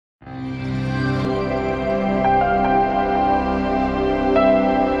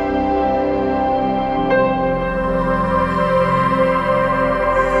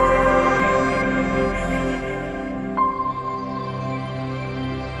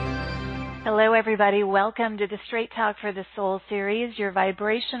Hello, everybody. Welcome to the Straight Talk for the Soul series, your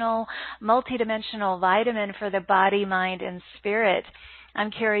vibrational, multidimensional vitamin for the body, mind, and spirit. I'm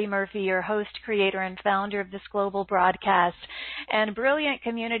Cari Murphy, your host, creator, and founder of this global broadcast and brilliant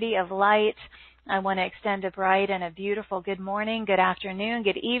community of light. I want to extend a bright and a beautiful good morning, good afternoon,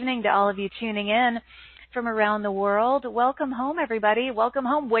 good evening to all of you tuning in from around the world. Welcome home, everybody. Welcome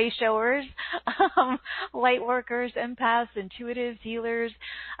home, Wayshowers, light workers, empaths, intuitives, healers,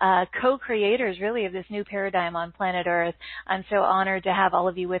 co-creators, really, of this new paradigm on planet Earth. I'm so honored to have all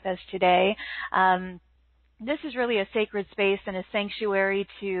of you with us today. This is really a sacred space and a sanctuary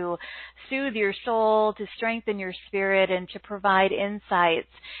to soothe your soul, to strengthen your spirit, and to provide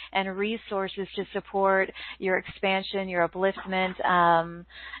insights and resources to support your expansion, your upliftment,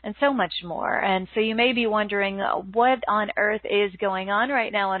 and so much more. And so you may be wondering, what on earth is going on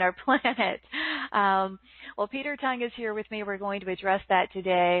right now on our planet? Well, Peter Tung is here with me. We're going to address that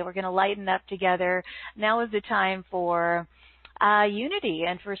today. We're going to lighten up together. Now is the time for unity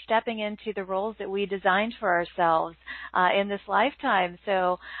and for stepping into the roles that we designed for ourselves in this lifetime.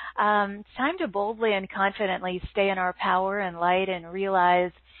 So it's time to boldly and confidently stay in our power and light and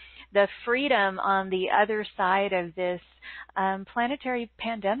realize the freedom on the other side of this planetary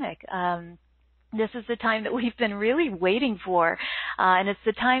pandemic. This is the time that we've been really waiting for, and it's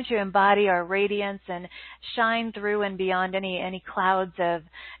the time to embody our radiance and shine through and beyond any clouds of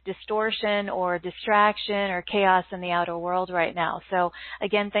distortion or distraction or chaos in the outer world right now. So,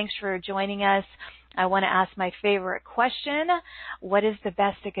 again, thanks for joining us. I want to ask my favorite question: what is the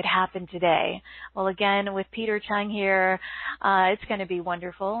best that could happen today? Well, again, with Peter Tung here, it's going to be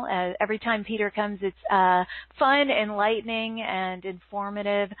wonderful. Every time Peter comes, it's fun, enlightening, and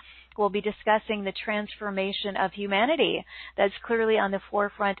informative. We'll be discussing the transformation of humanity that's clearly on the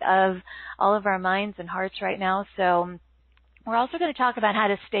forefront of all of our minds and hearts right now. So we're also going to talk about how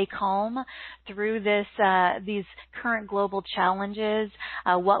to stay calm through these current global challenges,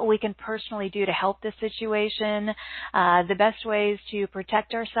 what we can personally do to help the situation, the best ways to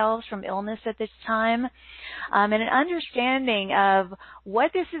protect ourselves from illness at this time, and an understanding of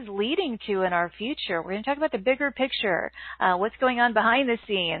what this is leading to in our future. We're going to talk about the bigger picture, what's going on behind the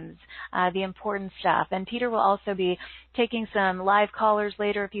scenes, the important stuff. And Peter will also be taking some live callers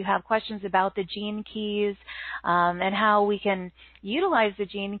later if you have questions about the gene keys and how we can utilize the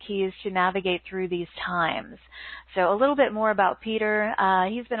gene keys to navigate through these times. So a little bit more about Peter.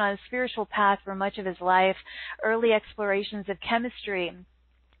 He's been on a spiritual path for much of his life. Early explorations of chemistry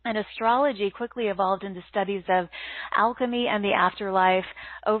and astrology quickly evolved into studies of alchemy and the afterlife.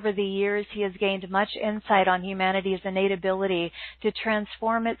 Over the years, he has gained much insight on humanity's innate ability to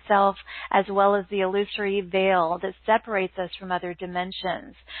transform itself, as well as the illusory veil that separates us from other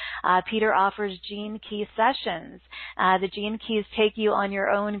dimensions. Peter offers gene key sessions. The gene keys take you on your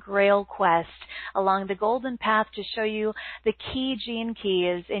own grail quest along the golden path to show you the key gene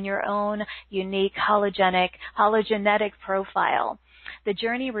keys in your own unique hologenetic profile. The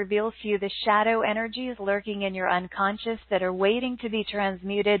journey reveals to you the shadow energies lurking in your unconscious that are waiting to be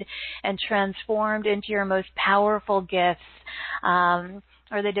transmuted and transformed into your most powerful gifts,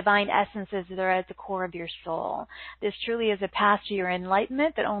 or the divine essences that are at the core of your soul. This truly is a path to your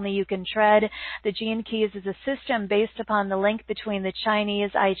enlightenment that only you can tread. The Gene Keys is a system based upon the link between the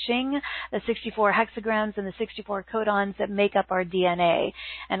Chinese I Ching, the 64 hexagrams, and the 64 codons that make up our DNA.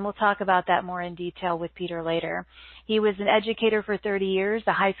 And we'll talk about that more in detail with Peter later. He was an educator for 30 years,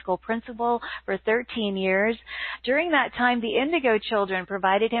 a high school principal for 13 years. During that time, the Indigo children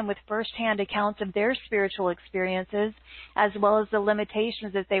provided him with firsthand accounts of their spiritual experiences, as well as the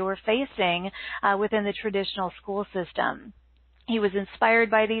limitations that they were facing within the traditional school system. He was inspired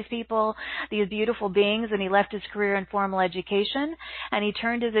by these people, these beautiful beings, and he left his career in formal education, and he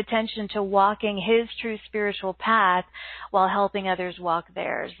turned his attention to walking his true spiritual path while helping others walk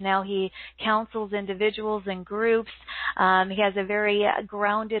theirs. Now he counsels individuals and groups. He has a very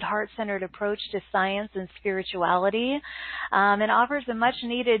grounded, heart-centered approach to science and spirituality, and offers a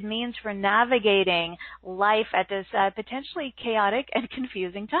much-needed means for navigating life at this potentially chaotic and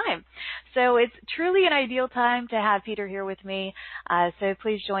confusing time. So it's truly an ideal time to have Peter here with me. So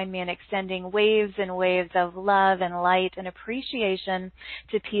please join me in extending waves and waves of love and light and appreciation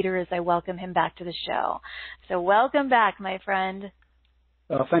to Peter as I welcome him back to the show. So welcome back, my friend.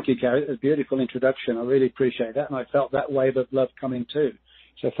 Oh, thank you, Cari. It's a beautiful introduction. I really appreciate that, and I felt that wave of love coming too.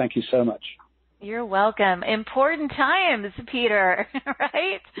 So thank you so much. You're welcome. Important times, Peter,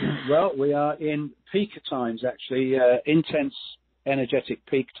 right? Well, we are in peak times, actually, intense, energetic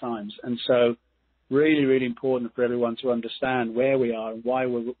peak times. And so really, really important for everyone to understand where we are and why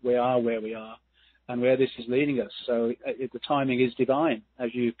we are where we are. and where this is leading us. So the timing is divine, as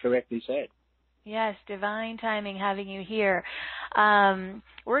you correctly said. Yes, divine timing having you here.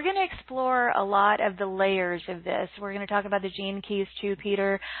 We're going to explore a lot of the layers of this. We're going to talk about the gene keys too,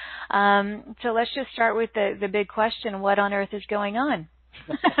 Peter. So let's just start with the big question: what on earth is going on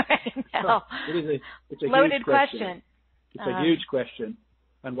right now? It's a loaded huge question. It's a huge question.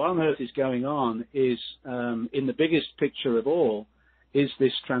 And what on earth is going on is, in the biggest picture of all, is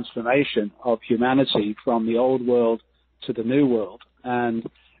this transformation of humanity from the old world to the new world. And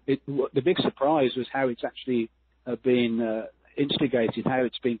the big surprise was how it's actually been instigated, how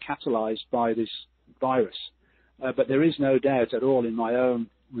it's been catalyzed by this virus. But there is no doubt at all in my own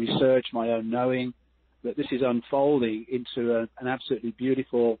research, my own knowing, that this is unfolding into an absolutely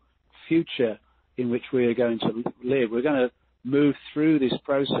beautiful future in which we are going to live. We're going to move through this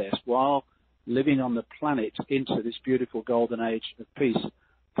process while living on the planet into this beautiful golden age of peace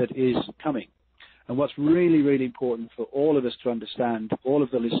that is coming. And what's really, really important for all of us to understand, all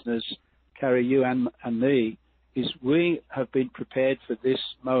of the listeners, Cari, you and me, is we have been prepared for this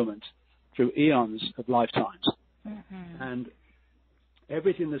moment through eons of lifetimes. Mm-hmm. And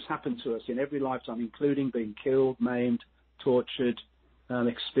everything that's happened to us in every lifetime, including being killed, maimed, tortured,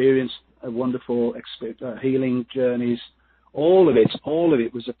 experienced wonderful healing journeys, all of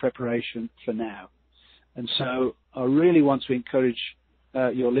it was a preparation for now. And so I really want to encourage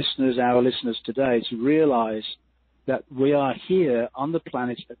your listeners, our listeners today, to realize that we are here on the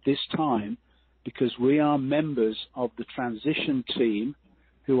planet at this time because we are members of the transition team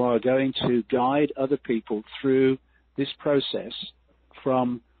who are going to guide other people through this process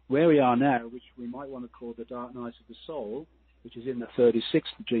from where we are now, which we might want to call the dark night of the soul, which is in the 36th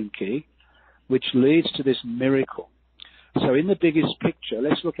gene key, which leads to this miracle. So in the biggest picture,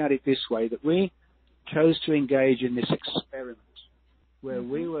 let's look at it this way, that we chose to engage in this experiment where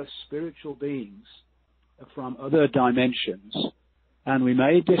we were spiritual beings from other dimensions, and we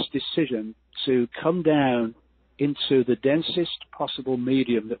made this decision to come down into the densest possible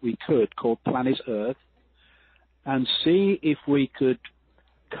medium that we could, called planet Earth, and see if we could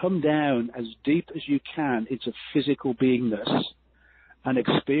come down as deep as you can into physical beingness and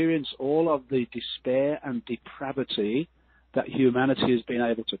experience all of the despair and depravity that humanity has been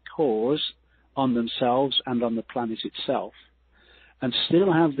able to cause on themselves and on the planet itself, and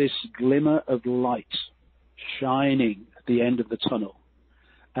still have this glimmer of light shining at the end of the tunnel,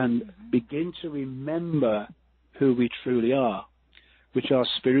 and begin to remember who we truly are, which are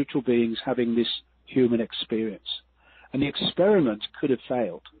spiritual beings having this human experience. And the experiment could have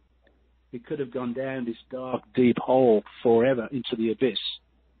failed. It could have gone down this dark, deep hole forever into the abyss.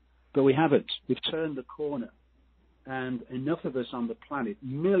 But we haven't. We've turned the corner. And enough of us on the planet,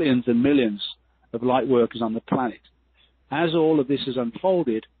 millions and millions of light workers on the planet, as all of this has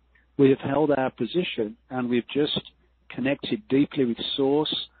unfolded, we have held our position, and we've just connected deeply with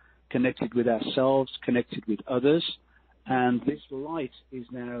Source, connected with ourselves, connected with others, and this light is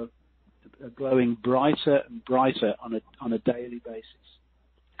now glowing brighter and brighter on a daily basis.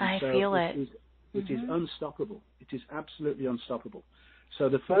 I feel it. It is unstoppable. It is absolutely unstoppable. So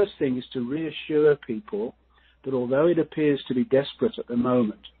the first thing is to reassure people that although it appears to be desperate at the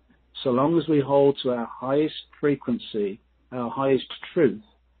moment, so long as we hold to our highest frequency, our highest truth,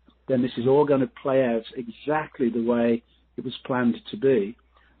 then this is all going to play out exactly the way it was planned to be.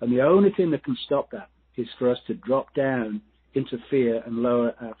 And the only thing that can stop that is for us to drop down into fear and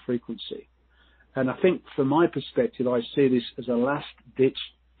lower our frequency. And I think from my perspective, I see this as a last-ditch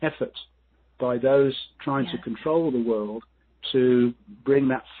effort by those trying to control the world to bring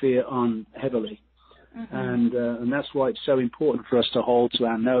that fear on heavily. And that's why it's so important for us to hold to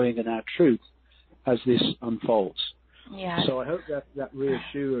our knowing and our truth as this unfolds. Yeah. So I hope that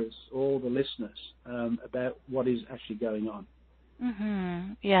reassures all the listeners about what is actually going on.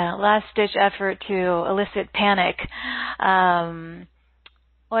 Yeah, last-ditch effort to elicit panic,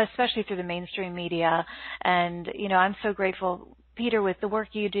 well, especially through the mainstream media. And, you know, I'm so grateful, Peter, with the work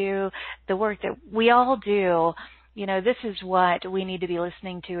you do, the work that we all do. You know, this is what we need to be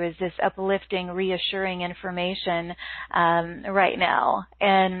listening to, is this uplifting, reassuring information right now.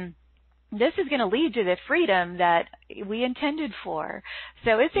 And this is going to lead to the freedom that we intended for.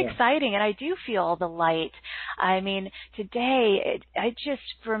 So it's exciting, and I do feel the light. I mean, today,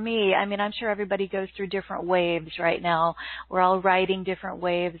 for me, I mean, I'm sure everybody goes through different waves right now. We're all riding different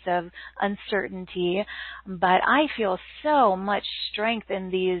waves of uncertainty, but I feel so much strength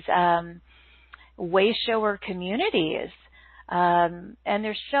in these wayshower communities. And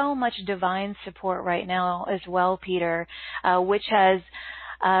there's so much divine support right now as well, Peter, which has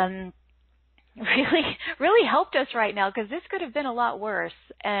really helped us right now, because this could have been a lot worse,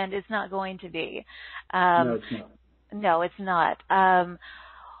 and it's not going to be. No, it's not. No, it's not.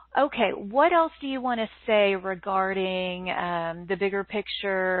 Okay, what else do you want to say regarding the bigger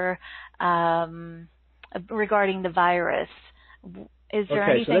picture, regarding the virus? Is there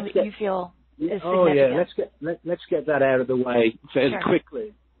anything that you feel is significant? Let's get that out of the way fairly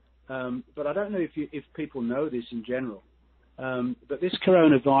quickly. But I don't know if people know this in general. But this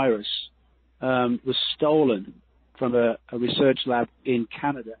coronavirus was stolen from a research lab in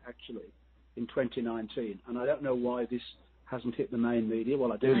Canada, actually, in 2019. And I don't know why this hasn't hit the main media.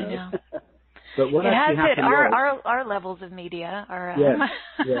 Well, I do know. I know. But what it actually has happened our levels of media are...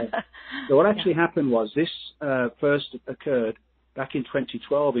 Yeah. So what actually happened was this first occurred back in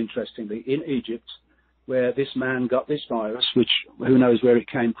 2012, interestingly, in Egypt, where this man got this virus, which who knows where it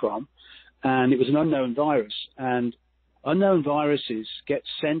came from, and it was an unknown virus. And unknown viruses get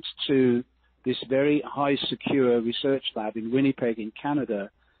sent to this very high secure research lab in Winnipeg in Canada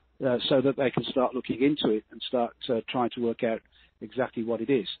so that they can start looking into it and start trying to work out exactly what it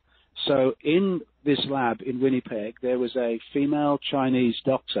is. So in this lab in Winnipeg, there was a female Chinese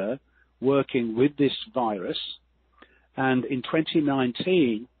doctor working with this virus, and in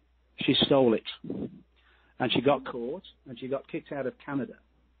 2019, she stole it. And she got caught, and she got kicked out of Canada.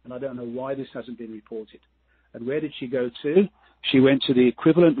 And I don't know why this hasn't been reported. And where did she go to? She went to the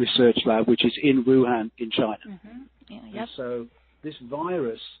equivalent research lab, which is in Wuhan, in China. Mm-hmm. Yeah, yep. And so this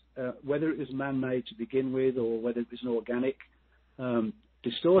virus, whether it was man-made to begin with or whether it was an organic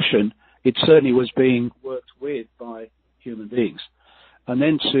distortion, it certainly was being worked with by human beings. And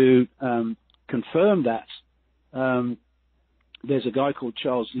then to confirm that, there's a guy called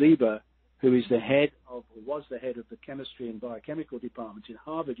Charles Lieber, who is the head of, or was the head of the chemistry and biochemical department in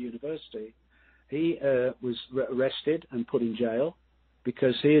Harvard University. He was arrested and put in jail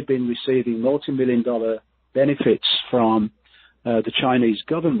because he had been receiving multi-million-dollar benefits from the Chinese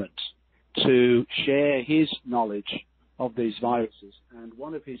government to share his knowledge of these viruses. And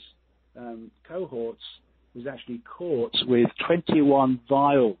one of his cohorts was actually caught with 21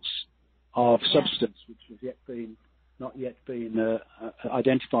 vials of substance, which was not yet been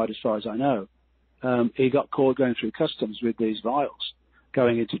identified as far as I know. He got caught going through customs with these vials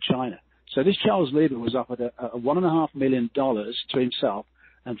going into China. So this Charles Lieber was offered a $1.5 million to himself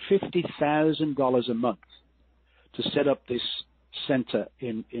and $50,000 a month to set up this center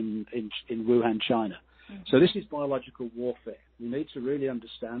in Wuhan, China. Mm-hmm. So this is biological warfare. We need to really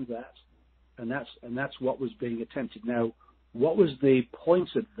understand that, and that's what was being attempted. Now, what was the point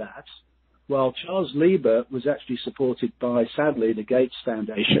of that? Well, Charles Lieber was actually supported by, sadly, the Gates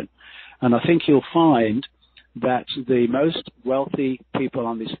Foundation, and I think you'll find that the most wealthy people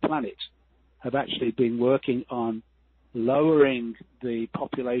on this planet have actually been working on lowering the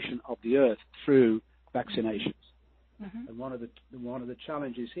population of the Earth through vaccinations. Mm-hmm. And one of the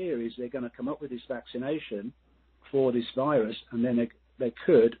challenges here is they're going to come up with this vaccination for this virus, and then they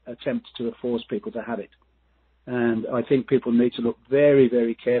could attempt to force people to have it. And I think people need to look very,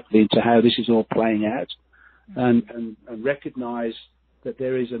 very carefully into how this is all playing out, mm-hmm. and recognize that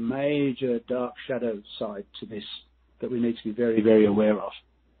there is a major dark shadow side to this that we need to be very, very aware of.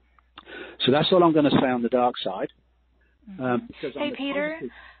 So that's all I'm going to say on the dark side. Hey, Peter,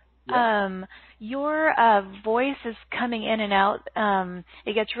 your voice is coming in and out.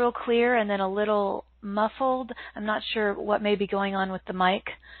 It gets real clear and then a little muffled. I'm not sure what may be going on with the mic.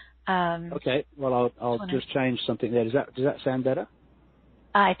 Okay, well, I'll just change something there. Does that sound better?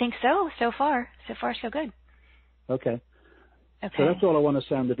 I think so. So far, so good. Okay. So that's all I want to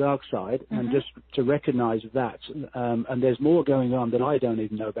say on the dark side, mm-hmm. and just to recognize that. And there's more going on that I don't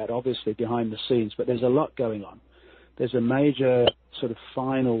even know about, obviously, behind the scenes, but there's a lot going on. There's a major sort of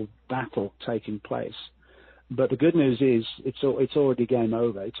final battle taking place. But the good news is it's already game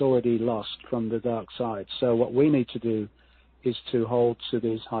over. It's already lost from the dark side. So what we need to do is to hold to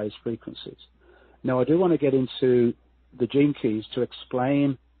these highest frequencies. Now, I do want to get into the gene keys to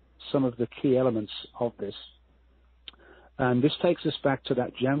explain some of the key elements of this. And this takes us back to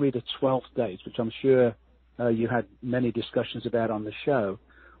that January the 12th date, which I'm sure you had many discussions about on the show,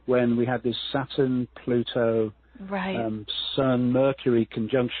 when we had this Saturn, Pluto, Sun, Mercury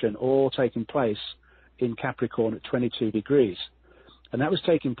conjunction all taking place in Capricorn at 22 degrees. And that was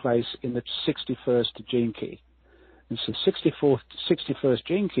taking place in the 61st gene key. And so 61st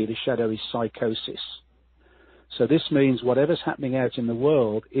gene key, the shadow is psychosis. So this means whatever's happening out in the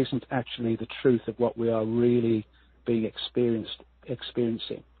world isn't actually the truth of what we are really being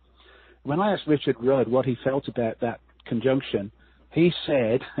experiencing. When I asked Richard Rudd what he felt about that conjunction, he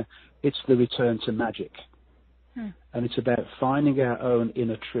said it's the return to magic. And it's about finding our own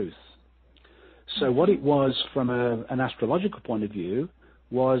inner truth. So what it was from an astrological point of view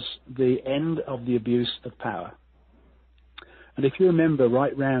was the end of the abuse of power. And if you remember,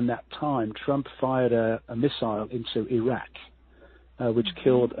 right around that time, Trump fired a missile into Iraq, which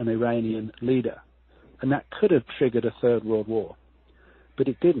killed an Iranian leader. And that could have triggered a third world war. But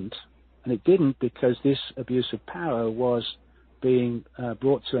it didn't. And it didn't because this abuse of power was being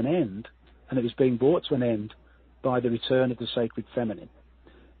brought to an end, and it was being brought to an end by the return of the sacred feminine,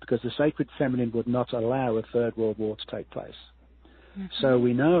 because the sacred feminine would not allow a third world war to take place. So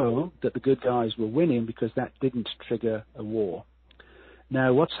we know that the good guys were winning because that didn't trigger a war.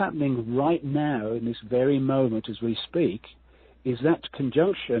 Now, what's happening right now in this very moment as we speak is that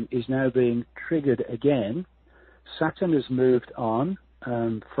conjunction is now being triggered again. Saturn has moved on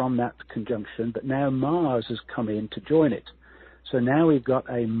from that conjunction, but now Mars has come in to join it. So now we've got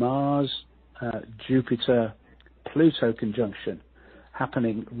a Mars-Jupiter-Pluto conjunction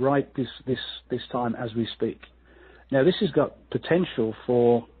happening right this time as we speak. Now, this has got potential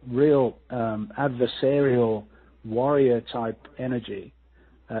for real adversarial warrior-type energy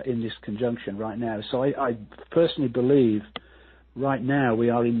in this conjunction right now. So I personally believe right now we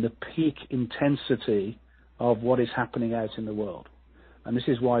are in the peak intensity of what is happening out in the world. And this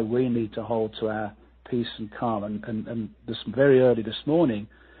is why we need to hold to our peace and calm. And this, very early this morning,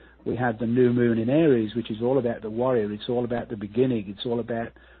 we had the new moon in Aries, which is all about the warrior. It's all about the beginning. It's all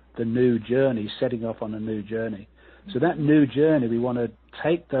about the new journey, setting off on a new journey. So that new journey, we want to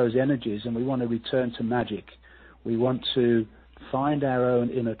take those energies and we want to return to magic. We want to find our own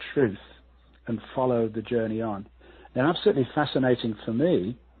inner truth and follow the journey on. Now, absolutely fascinating for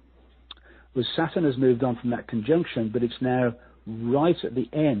me was Saturn has moved on from that conjunction, but it's now right at the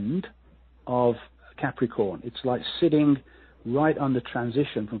end of Capricorn. It's like sitting right on the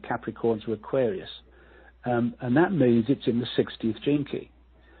transition from Capricorn to Aquarius. And that means it's in the 60th gene key.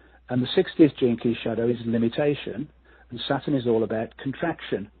 And the 60th gene key shadow is limitation, and Saturn is all about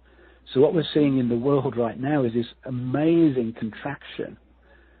contraction. So what we're seeing in the world right now is this amazing contraction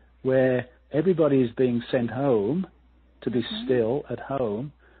where everybody is being sent home to be still at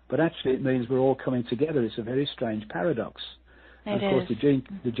home, but actually it means we're all coming together. It's a very strange paradox. And of course, the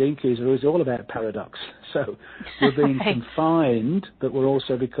gene keys are always all about paradox. So we're being confined, but we're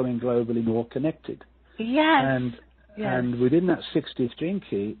also becoming globally more connected. Yes. And within that 60th gene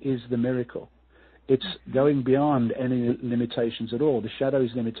key is the miracle. It's going beyond any limitations at all. The shadow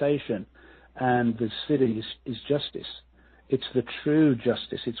is limitation, and the city is justice. It's the true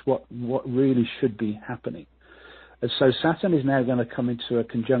justice. It's what really should be happening. And so Saturn is now going to come into a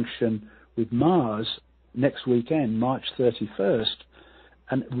conjunction with Mars next weekend, March 31st,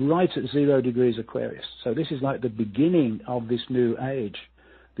 and right at 0 degrees Aquarius. So this is like the beginning of this new age,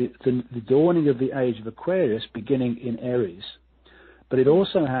 the dawning of the age of Aquarius beginning in Aries. But it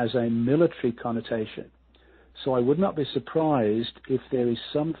also has a military connotation. So I would not be surprised if there is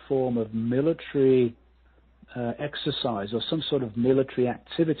some form of military exercise or some sort of military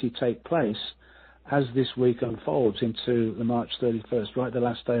activity take place as this week unfolds into the March 31st, right the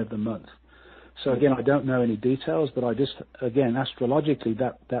last day of the month. So again, I don't know any details, but again, astrologically,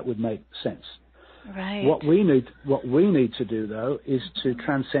 that would make sense. Right. What we need to do, though, is to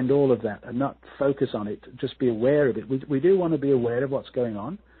transcend all of that and not focus on it, just be aware of it. We do want to be aware of what's going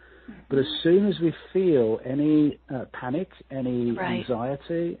on, but as soon as we feel any panic, any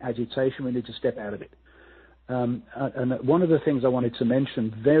anxiety, agitation, we need to step out of it. And one of the things I wanted to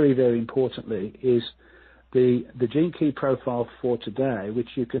mention very, very importantly is the gene key profile for today, which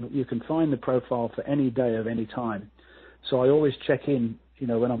you can find the profile for any day of any time. So I always check in,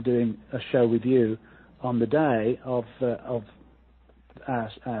 when I'm doing a show with you on the day of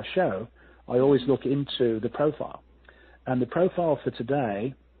our show. I always look into the profile, and the profile for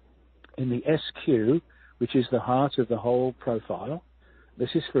today in the SQ, which is the heart of the whole profile.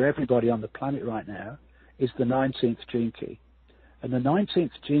 This is for everybody on the planet right now. Is the 19th gene key. And the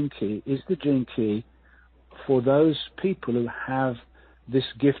 19th gene key is the gene key for those people who have this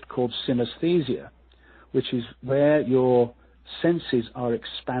gift called synesthesia, which is where your senses are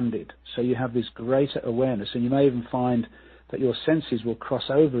expanded. So you have this greater awareness, and you may even find that your senses will cross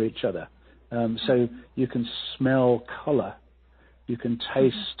over each other. So you can smell color, you can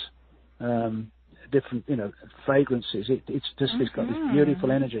taste different, fragrances. It's just got this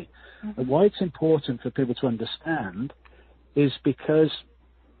beautiful energy. And why it's important for people to understand is because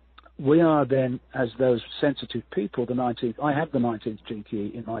we are then, as those sensitive people, I have the 19th gene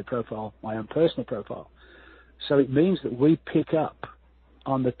key in my profile, my own personal profile. So it means that we pick up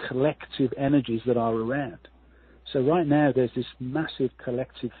on the collective energies that are around. So right now there's this massive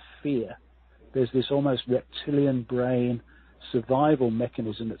collective fear. There's this almost reptilian brain survival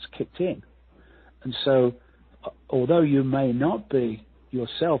mechanism that's kicked in. And so, although you may not be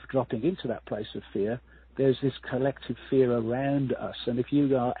yourself dropping into that place of fear, there's this collective fear around us. And if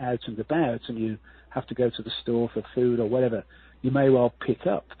you are out and about and you have to go to the store for food or whatever, you may well pick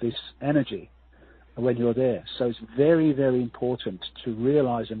up this energy when you're there. So it's very, very important to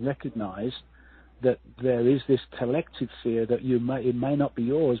realize and recognize that there is this collective fear that it may not be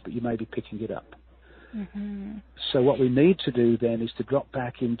yours, but you may be picking it up. Mm-hmm. So what we need to do then is to drop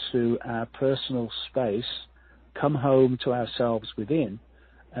back into our personal space, come home to ourselves within,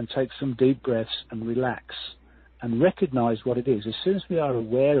 and take some deep breaths and relax and recognize what it is. As soon as we are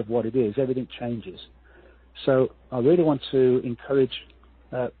aware of what it is, everything changes. So I really want to encourage,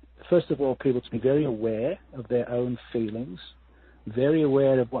 first of all, people to be very aware of their own feelings, very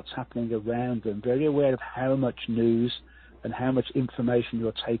aware of what's happening around them, very aware of how much news and how much information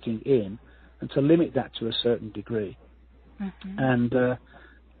you're taking in, and to limit that to a certain degree. Mm-hmm.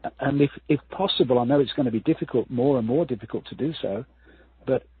 And if possible, I know it's going to be difficult, more and more difficult to do so,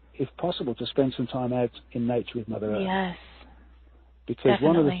 but if possible, to spend some time out in nature with Mother Earth. Yes. Because definitely.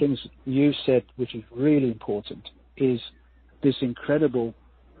 One of the things you said, which is really important, is this incredible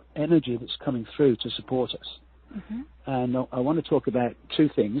energy that's coming through to support us. Mm-hmm. And I want to talk about two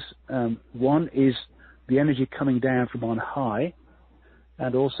things. One is the energy coming down from on high,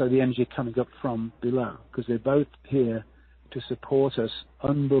 and also the energy coming up from below, because they're both here to support us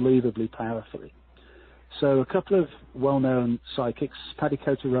unbelievably powerfully. So a couple of well-known psychics, Paddy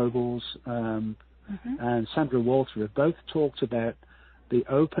Robles and Sandra Walter, have both talked about the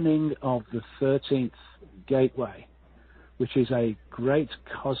opening of the 13th gateway, which is a great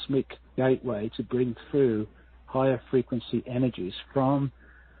cosmic gateway to bring through higher frequency energies from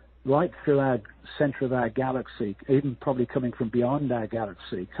right through our center of our galaxy, even probably coming from beyond our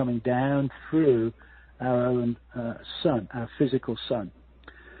galaxy, coming down through our own sun, our physical sun.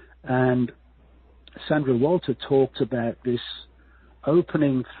 And Sandra Walter talked about this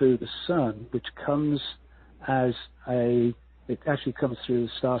opening through the sun, which comes as it actually comes through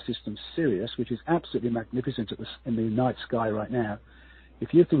the star system Sirius, which is absolutely magnificent in the night sky right now.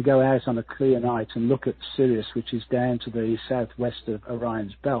 If you can go out on a clear night and look at Sirius, which is down to the southwest of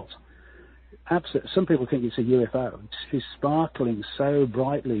Orion's belt, some people think it's a UFO. It's sparkling so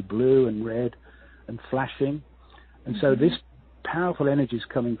brightly blue and red and flashing. And so this powerful energy is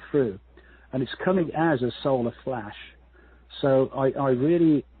coming through, and it's coming as a solar flash. So I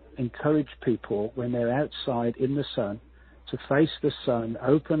really encourage people, when they're outside in the sun, to face the sun,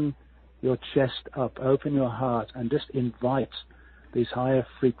 open your chest up, open your heart, and just invite these higher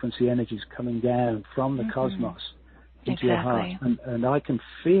frequency energies coming down from the cosmos into your heart. And I can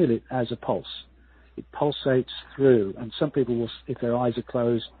feel it as a pulse. It pulsates through, and some people will, if their eyes are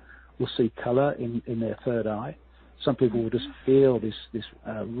closed, will see color in their third eye. Some people will just feel this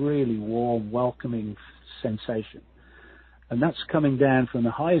really warm, welcoming sensation. And that's coming down from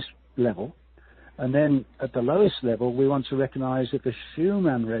the highest level. And then at the lowest level, we want to recognize that the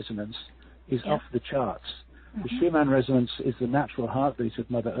Schumann resonance is off the charts. The Schumann resonance is the natural heartbeat of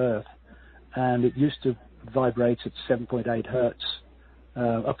Mother Earth, and it used to vibrate at 7.8 hertz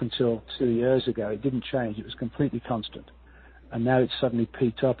up until 2 years ago. It didn't change. It was completely constant. And now it's suddenly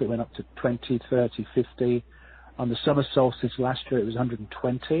peaked up. It went up to 20, 30, 50. On the summer solstice last year, it was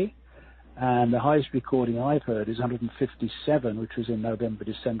 120. And the highest recording I've heard is 157, which was in November,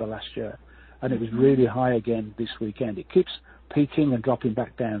 December last year. And it was really high again this weekend. It keeps peaking and dropping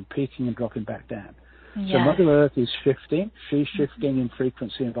back down, peaking and dropping back down. Yes. So Mother Earth is shifting. She's shifting in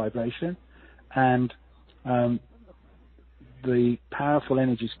frequency and vibration. And the powerful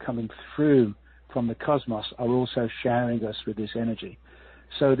energies coming through from the cosmos are also showering us with this energy.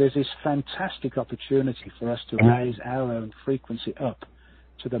 So there's this fantastic opportunity for us to raise our own frequency up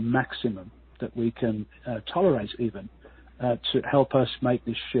to the maximum that we can tolerate even to help us make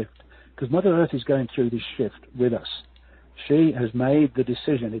this shift. Because Mother Earth is going through this shift with us. She has made the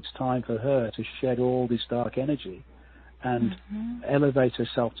decision it's time for her to shed all this dark energy and elevate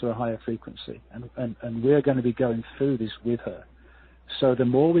herself to a higher frequency. And we're going to be going through this with her. So the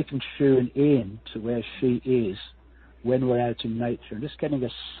more we can tune in to where she is when we're out in nature and just getting a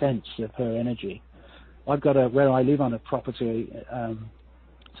sense of her energy. I've got where I live on a property,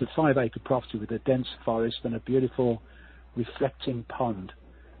 it's a 5-acre property with a dense forest and a beautiful reflecting pond.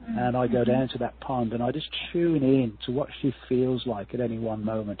 And I go down to that pond and I just tune in to what she feels like at any one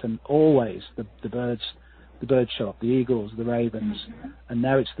moment. And always the birds show up, the eagles, the ravens, and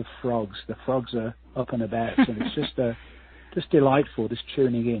now it's the frogs. The frogs are up and about, and it's just delightful, just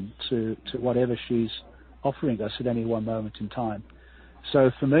tuning in to whatever she's offering us at any one moment in time. So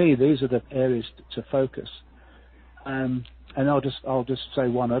for me, these are the areas to focus. And I'll just say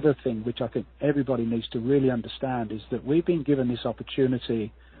one other thing, which I think everybody needs to really understand, is that we've been given this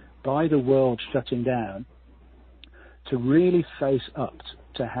opportunity by the world shutting down to really face up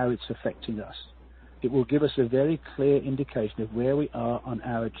to how it's affecting us. It will give us a very clear indication of where we are on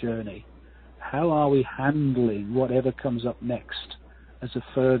our journey. How are we handling whatever comes up next as a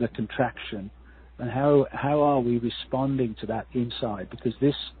further contraction? And how are we responding to that inside? Because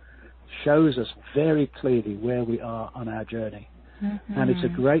this shows us very clearly where we are on our journey. Mm-hmm. And it's a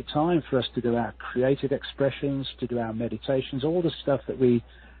great time for us to do our creative expressions, to do our meditations, all the stuff that we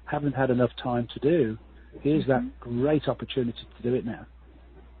haven't had enough time to do. Here's that great opportunity to do it now.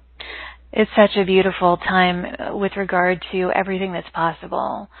 It's such a beautiful time with regard to everything that's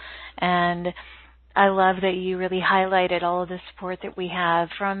possible. And I love that you really highlighted all of the support that we have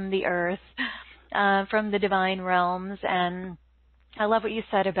from the earth, from the divine realms. And I love what you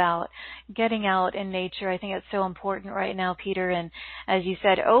said about getting out in nature. I think it's so important right now, Peter. And as you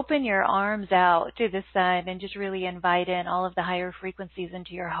said, open your arms out to the sun and just really invite in all of the higher frequencies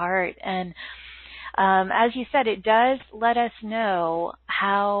into your heart. And as you said, it does let us know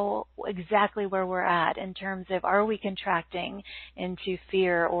how exactly where we're at in terms of, are we contracting into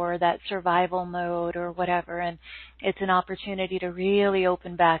fear or that survival mode or whatever, and it's an opportunity to really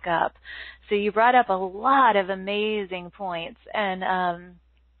open back up. So you brought up a lot of amazing points and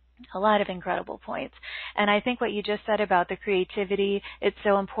a lot of incredible points. And I think what you just said about the creativity, it's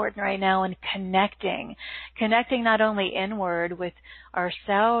so important right now in connecting not only inward with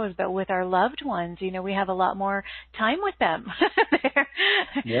ourselves, but with our loved ones. You know, we have a lot more time with them.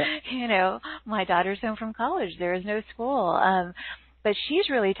 Yeah. You know, my daughter's home from college. There is no school. But she's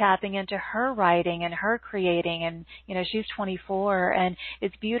really tapping into her writing and her creating, and, you know, she's 24, and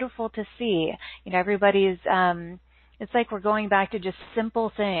it's beautiful to see. You know, everybody's, it's like we're going back to just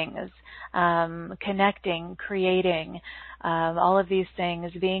simple things, connecting, creating, all of these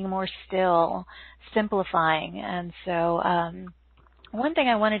things, being more still, simplifying. And so one thing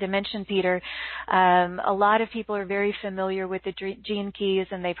I wanted to mention, Peter, a lot of people are very familiar with the gene keys,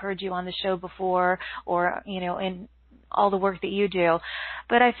 and they've heard you on the show before, or, you know, in all the work that you do.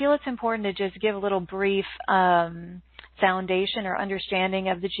 But I feel it's important to just give a little brief foundation or understanding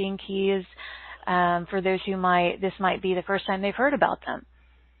of the gene keys, for those who this might be the first time they've heard about them.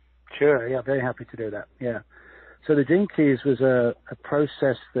 Sure, yeah, very happy to do that, yeah. So the Gene Keys was a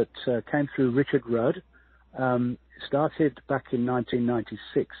process that came through Richard Rudd. Started back in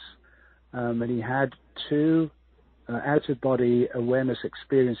 1996, and he had two out-of-body awareness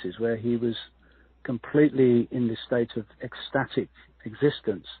experiences where he was completely in this state of ecstatic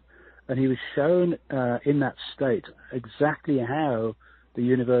existence, and he was shown in that state exactly how the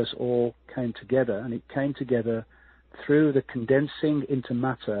universe all came together, and it came together through the condensing into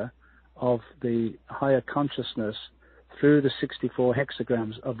matter of the higher consciousness through the 64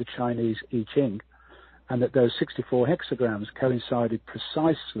 hexagrams of the Chinese I Ching, and that those 64 hexagrams coincided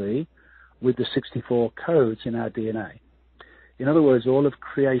precisely with the 64 codes in our DNA. In other words, all of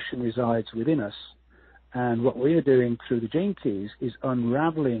creation resides within us, and what we are doing through the Gene Keys is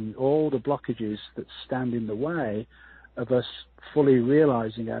unraveling all the blockages that stand in the way of us fully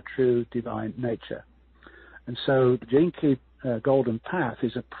realizing our true divine nature. And so the Gene Key Golden Path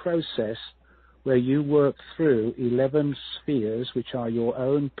is a process where you work through 11 spheres, which are your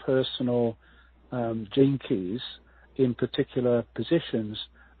own personal gene keys in particular positions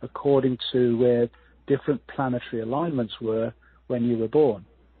according to where different planetary alignments were when you were born.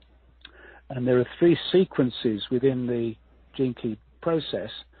 And there are three sequences within the Gene Key process: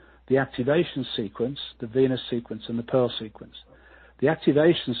 the activation sequence, the Venus sequence, and the Pearl sequence. The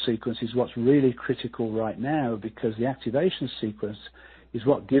activation sequence is what's really critical right now, because the activation sequence is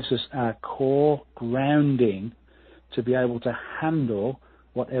what gives us our core grounding to be able to handle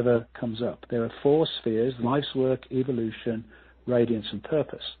whatever comes up. There are four spheres: life's work, evolution, radiance, and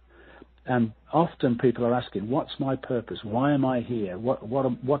purpose. And often people are asking, what's my purpose? Why am I here?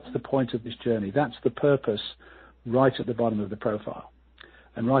 What's the point of this journey? That's the purpose right at the bottom of the profile.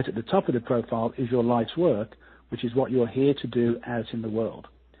 And right at the top of the profile is your life's work, which is what you're here to do out in the world.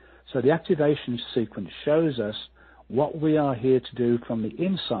 So the activation sequence shows us what we are here to do from the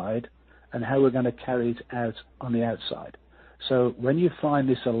inside and how we're going to carry it out on the outside. So when you find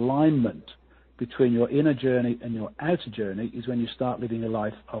this alignment between your inner journey and your outer journey is when you start living a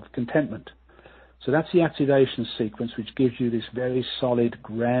life of contentment. So that's the activation sequence, which gives you this very solid,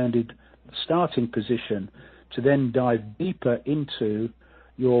 grounded starting position to then dive deeper into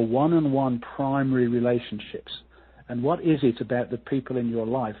your one-on-one primary relationships. And what is it about the people in your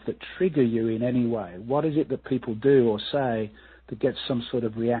life that trigger you in any way? What is it that people do or say that gets some sort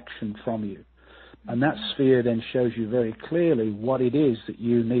of reaction from you? And that sphere then shows you very clearly what it is that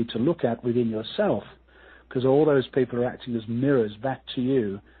you need to look at within yourself, because all those people are acting as mirrors back to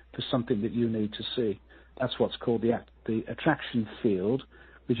you for something that you need to see. That's what's called the attraction field,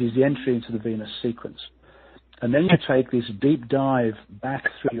 which is the entry into the Venus sequence. And then you take this deep dive back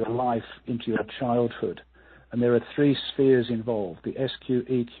through your life into your childhood. And there are 3 spheres involved, the SQ,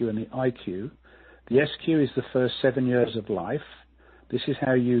 EQ, and the IQ. The SQ is the first 7 years of life. This is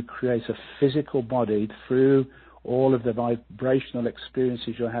how you create a physical body through all of the vibrational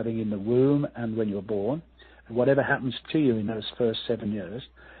experiences you're having in the womb and when you're born. And whatever happens to you in those first 7 years,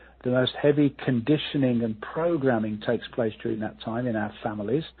 the most heavy conditioning and programming takes place during that time in our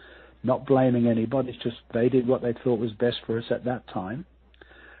families. Not blaming anybody, it's just they did what they thought was best for us at that time.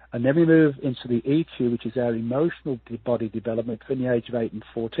 And then we move into the EQ, which is our emotional body development between the age of 8 and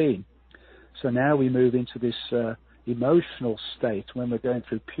 14. So now we move into this emotional state when we're going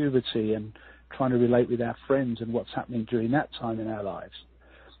through puberty and trying to relate with our friends and what's happening during that time in our lives.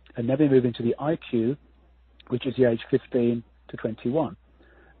 And then we move into the IQ, which is the age 15 to 21.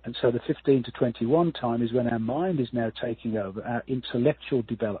 And so the 15 to 21 time is when our mind is now taking over, our intellectual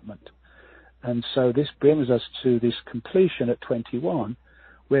development. And so this brings us to this completion at 21,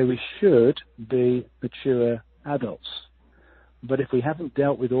 where we should be mature adults. But if we haven't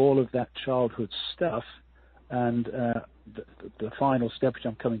dealt with all of that childhood stuff and the final step, which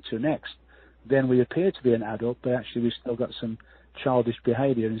I'm coming to next, then we appear to be an adult, but actually we've still got some childish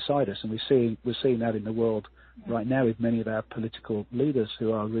behavior inside us. And we're seeing that in the world right now with many of our political leaders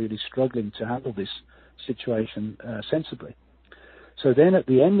who are really struggling to handle this situation sensibly. So then at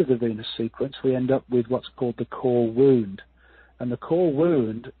the end of the Venus sequence, we end up with what's called the core wound. And the core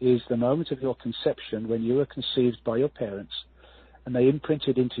wound is the moment of your conception when you were conceived by your parents, and they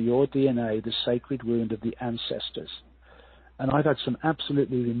imprinted into your DNA the sacred wound of the ancestors. And I've had some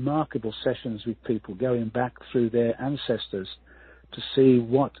absolutely remarkable sessions with people going back through their ancestors to see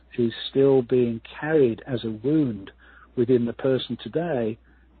what is still being carried as a wound within the person today,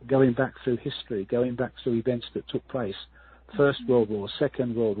 going back through history, going back through events that took place. First World War,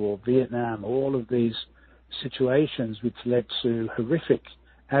 Second World War, Vietnam, all of these situations which led to horrific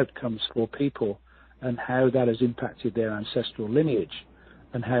outcomes for people, and how that has impacted their ancestral lineage,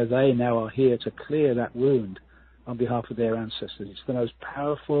 and how they now are here to clear that wound on behalf of their ancestors. It's the most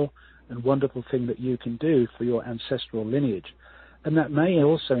powerful and wonderful thing that you can do for your ancestral lineage. And that may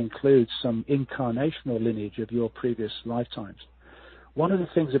also include some incarnational lineage of your previous lifetimes. One of the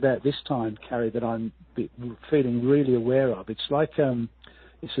things about this time, Cari, that I'm feeling really aware of, it's like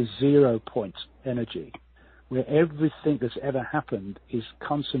it's a 0 point energy, where everything that's ever happened is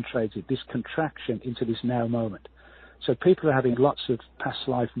concentrated, this contraction, into this now moment. So people are having lots of past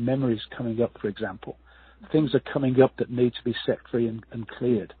life memories coming up, for example. Things are coming up that need to be set free and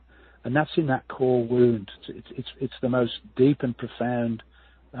cleared. And that's in that core wound. It's the most deep and profound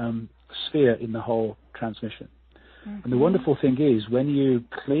sphere in the whole transmission. Mm-hmm. And the wonderful thing is, when you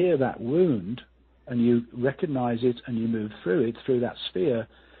clear that wound and you recognize it and you move through it, through that sphere,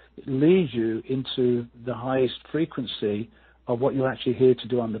 it leads you into the highest frequency of what you're actually here to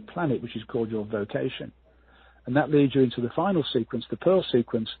do on the planet, which is called your vocation. And that leads you into the final sequence, the Pearl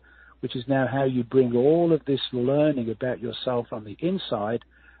sequence, which is now how you bring all of this learning about yourself on the inside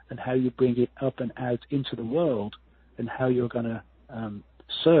and how you bring it up and out into the world, and how you're going to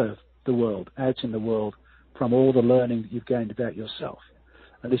serve the world, out in the world, from all the learning that you've gained about yourself.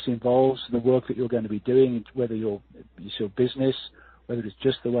 And this involves the work that you're going to be doing, whether it's your business, whether it's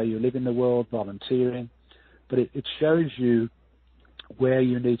just the way you live in the world, volunteering. But it shows you where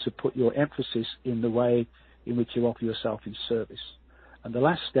you need to put your emphasis in the way in which you offer yourself in service. And the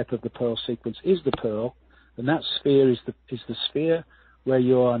last step of the Pearl sequence is the Pearl, and that sphere is the sphere where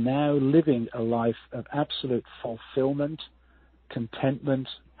you are now living a life of absolute fulfillment, contentment,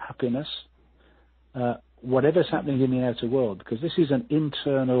 happiness, whatever's happening in the outer world, because this is an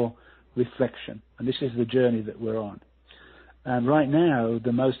internal reflection, and this is the journey that we're on. And right now,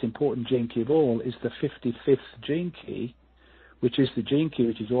 the most important gene key of all is the 55th gene key, which is the gene key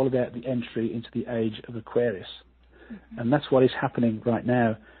which is all about the entry into the age of Aquarius. Mm-hmm. And that's what is happening right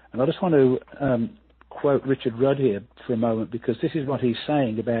now. And I just want to quote Richard Rudd here for a moment, because this is what he's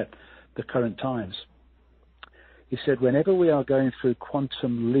saying about the current times. He said, whenever we are going through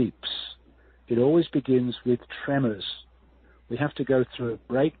quantum leaps, it always begins with tremors. We have to go through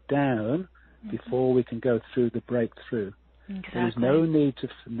a breakdown before we can go through the breakthrough. Exactly. There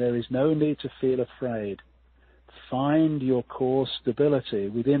is no need to feel afraid. Find your core stability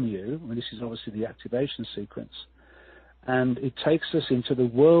within you, and this is obviously the activation sequence, and it takes us into the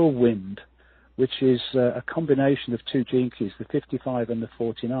whirlwind, which is a combination of two gene keys, the 55 and the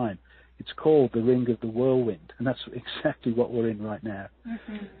 49. It's called the ring of the whirlwind, and that's exactly what we're in right now.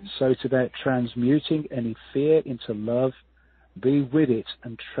 Mm-hmm. So it's about transmuting any fear into love, be with it,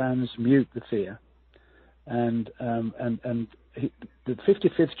 and transmute the fear. And the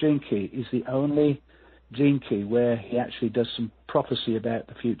 55th gene key is the only gene key where he actually does some prophecy about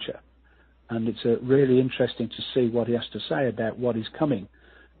the future. And it's really interesting to see what he has to say about what is coming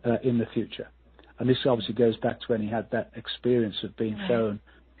in the future. And this obviously goes back to when he had that experience of being shown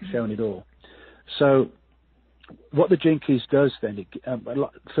it all. So what the gene keys does then,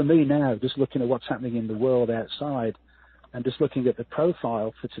 for me now, just looking at what's happening in the world outside and just looking at the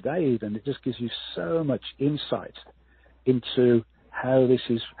profile for today even, it just gives you so much insight into how this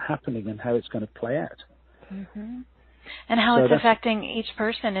is happening and how it's going to play out. Mm-hmm. And how it's affecting each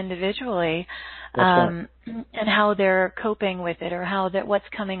person individually, right. And how they're coping with it, or what's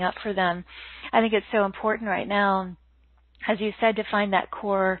coming up for them. I think it's so important right now, as you said, to find that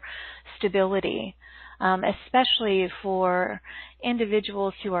core stability, especially for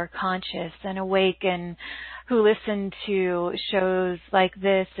individuals who are conscious and awake and who listen to shows like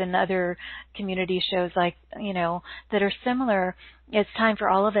this and other community shows like, that are similar. It's time for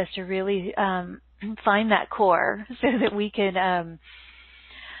all of us to really find that core so that we can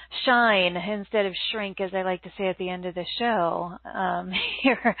shine instead of shrink, as I like to say at the end of the show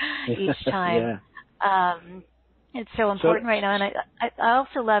here each time. Yeah. It's so important right now. And I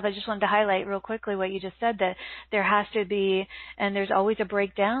also love, I just wanted to highlight real quickly what you just said, that there has to be, and there's always a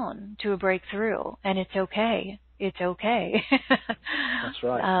breakdown to a breakthrough, and it's okay. It's okay. That's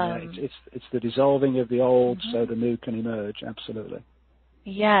right. It's the dissolving of the old so the new can emerge. Absolutely.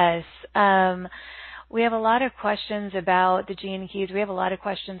 Yes. We have a lot of questions about the gene keys. We have a lot of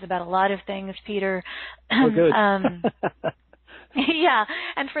questions about a lot of things, Peter. Oh, good. Yeah,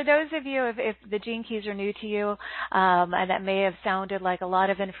 and for those of you, if the gene keys are new to you, and that may have sounded like a lot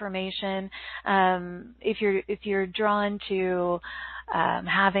of information, if you're drawn to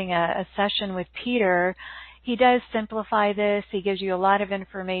having a session with Peter, he does simplify this. He gives you a lot of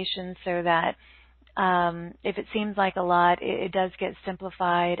information so that if it seems like a lot, it does get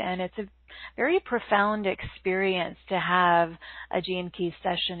simplified, and it's a very profound experience to have a gene key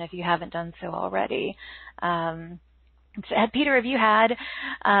session if you haven't done so already. Peter, have you had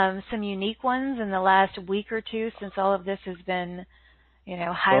some unique ones in the last week or two since all of this has been,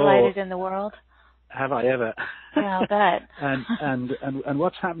 highlighted in the world? Have I ever? Yeah, I'll bet. and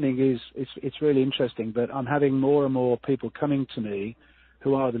what's happening is it's really interesting, but I'm having more and more people coming to me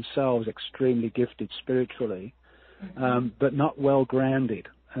who are themselves extremely gifted spiritually, but not well grounded.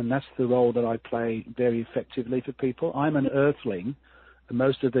 And that's the role that I play very effectively for people. I'm an earthling, and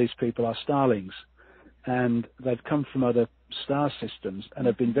most of these people are starlings. And they've come from other star systems and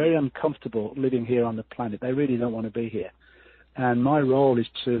have been very uncomfortable living here on the planet. They really don't want to be here. And my role is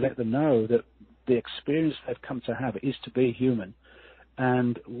to let them know that the experience they've come to have is to be human.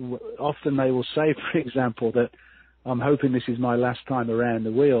 And often they will say, for example, that I'm hoping this is my last time around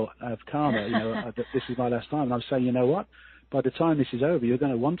the wheel of karma, that this is my last time. And I'm saying, you know what? By the time this is over, you're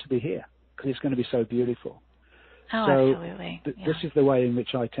going to want to be here because it's going to be so beautiful. Oh, so absolutely. This is the way in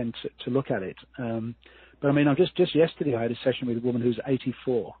which I tend to look at it. But I mean, just yesterday I had a session with a woman who's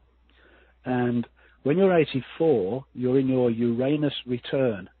 84. And when you're 84, you're in your Uranus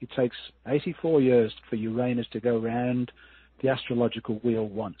return. It takes 84 years for Uranus to go round the astrological wheel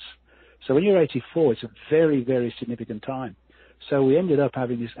once. So when you're 84, it's a very, very significant time. So we ended up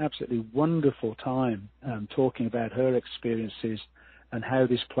having this absolutely wonderful time talking about her experiences and how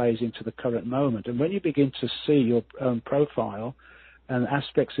this plays into the current moment. And when you begin to see your own profile and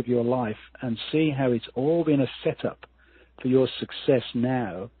aspects of your life and see how it's all been a setup for your success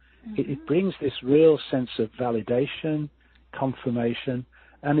now, it brings this real sense of validation, confirmation,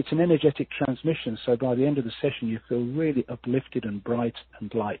 and it's an energetic transmission. So by the end of the session, you feel really uplifted and bright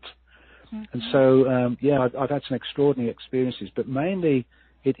and light. And so, I've had some extraordinary experiences, but mainly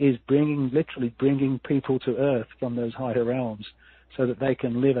it is literally bringing people to Earth from those higher realms so that they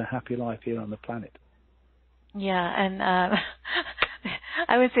can live a happy life here on the planet. Yeah, and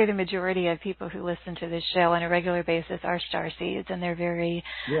I would say the majority of people who listen to this show on a regular basis are starseeds, and they're very,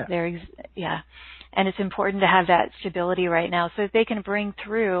 and it's important to have that stability right now so that they can bring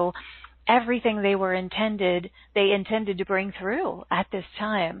through everything they intended to bring through at this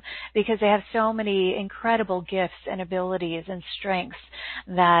time, because they have so many incredible gifts and abilities and strengths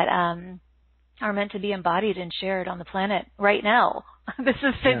that are meant to be embodied and shared on the planet right now. This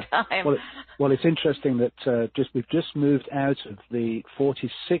is the time. Well, it's interesting that we've just moved out of the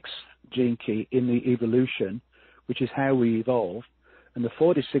 46th gene key in the evolution, which is how we evolve. And the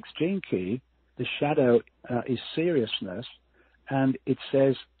 46th gene key, the shadow is seriousness, and it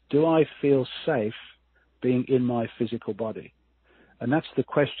says do I feel safe being in my physical body? And that's the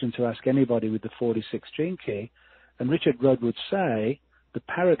question to ask anybody with the 46 gene key. And Richard Rudd would say the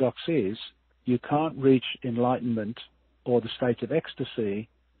paradox is you can't reach enlightenment or the state of ecstasy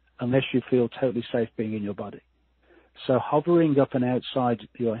unless you feel totally safe being in your body. So hovering up and outside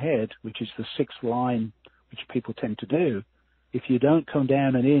your head, which is the sixth line, which people tend to do, if you don't come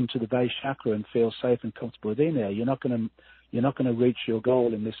down and into the base chakra and feel safe and comfortable within there, you're not going to reach your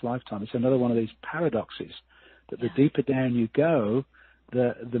goal in this lifetime. It's another one of these paradoxes that the deeper down you go,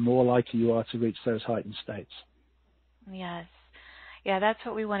 the more likely you are to reach those heightened states. Yes. Yeah, that's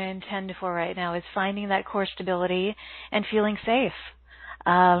what we want to intend for right now, is finding that core stability and feeling safe.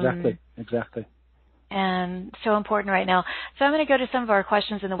 Exactly. And so important right now. So I'm going to go to some of our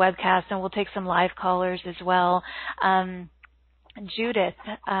questions in the webcast, and we'll take some live callers as well. Judith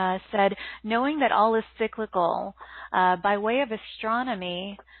said, knowing that all is cyclical, by way of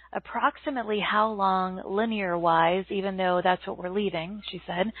astronomy, approximately how long, linear-wise, even though that's what we're leaving, she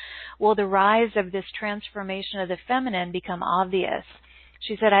said, will the rise of this transformation of the feminine become obvious?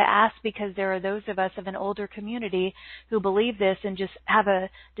 She said, I ask because there are those of us of an older community who believe this and just have a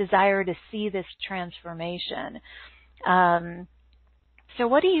desire to see this transformation. So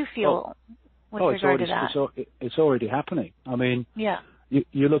what do you feel with regard to that? It's already happening. I mean,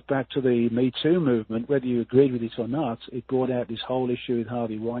 you look back to the Me Too movement, whether you agreed with it or not, it brought out this whole issue with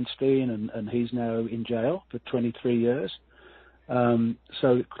Harvey Weinstein, and he's now in jail for 23 years.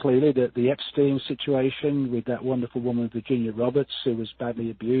 So clearly the Epstein situation with that wonderful woman, Virginia Roberts, who was badly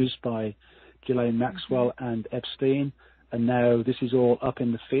abused by Ghislaine Maxwell and Epstein, and now this is all up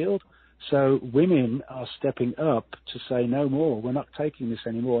in the field. So women are stepping up to say no more. We're not taking this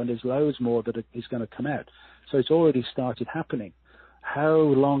anymore, and there's loads more that is going to come out. So it's already started happening. How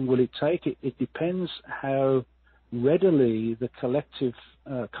long will it take? It depends how readily the collective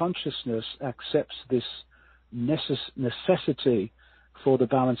consciousness accepts this necessity for the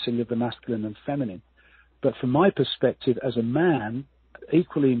balancing of the masculine and feminine. But from my perspective as a man,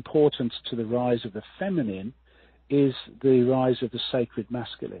 equally important to the rise of the feminine is the rise of the sacred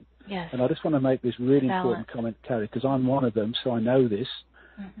masculine. Yes. And I just want to make this really important comment, Cari, because I'm one of them, so I know this.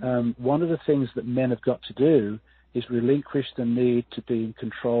 One of the things that men have got to do is relinquish the need to be in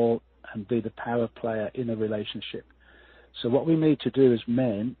control and be the power player in a relationship. So what we need to do as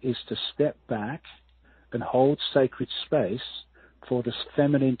men is to step back and hold sacred space for the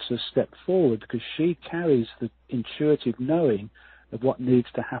feminine to step forward, because she carries the intuitive knowing of what needs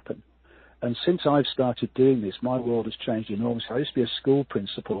to happen. And since I've started doing this, my world has changed enormously. I used to be a school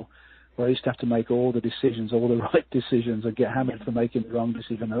principal where I used to have to make all the decisions, all the right decisions, and get hammered for making the wrong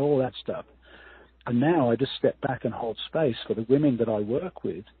decision and all that stuff. And now I just step back and hold space for the women that I work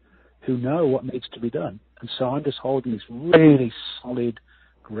with who know what needs to be done. And so I'm just holding this really solid,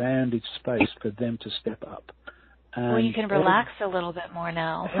 grounded space for them to step up. And well, you can relax a little bit more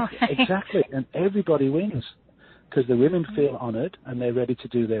now. Right? Exactly. And everybody wins, because the women feel honored and they're ready to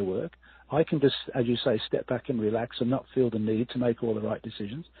do their work. I can just, as you say, step back and relax and not feel the need to make all the right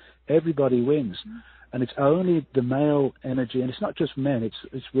decisions. Everybody wins. And it's only the male energy, and it's not just men,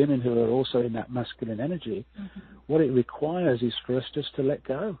 it's women who are also in that masculine energy. What it requires is for us just to let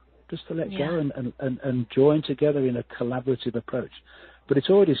go, go and join together in a collaborative approach. But it's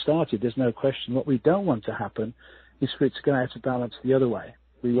already started, there's no question. What we don't want to happen is for it to go out of balance the other way.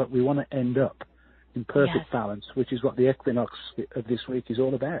 We want to end up in perfect balance, which is what the equinox of this week is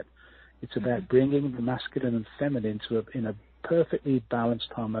all about. It's about bringing the masculine and feminine in a perfectly balanced,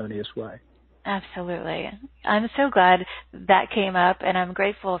 harmonious way. Absolutely. I'm so glad that came up, and I'm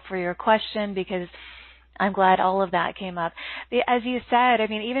grateful for your question, because I'm glad all of that came up. As you said, I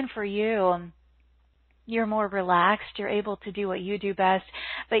mean, even for you, you're more relaxed, you're able to do what you do best,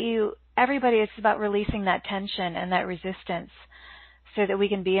 but everybody, it's about releasing that tension and that resistance so that we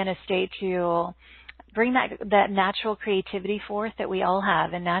can be in a state to bring that natural creativity forth that we all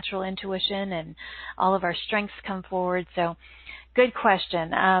have, and natural intuition, and all of our strengths come forward. So good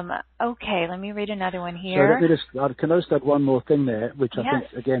question. Okay, let me read another one here. So can I just add one more thing there, which I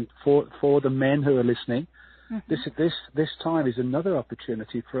think, again, for the men who are listening, this time is another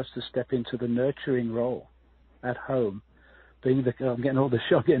opportunity for us to step into the nurturing role at home. I'm getting all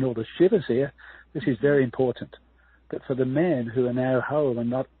the shivers here. This is very important. But for the men who are now home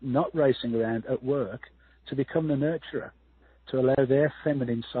and not racing around at work, to become the nurturer, to allow their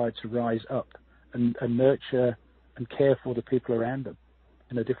feminine side to rise up and nurture and care for the people around them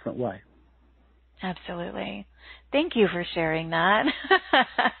in a different way. Absolutely. Thank you for sharing that.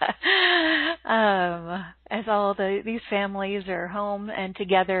 As all these families are home and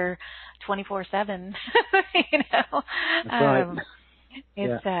together 24/7, you know. That's right.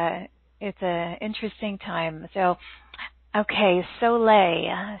 It's a interesting time. So, okay,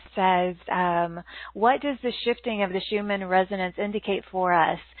 Soleil says, what does the shifting of the Schumann resonance indicate for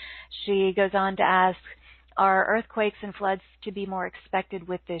us? She goes on to ask, are earthquakes and floods to be more expected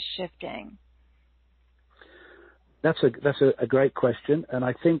with this shifting? That's a great question, and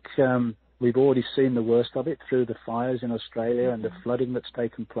I think we've already seen the worst of it through the fires in Australia and the flooding that's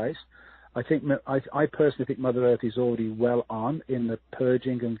taken place. I personally think Mother Earth is already well on in the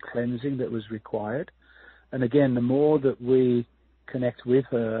purging and cleansing that was required. And again, the more that we connect with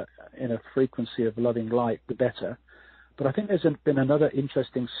her in a frequency of loving light, the better. But I think there's been another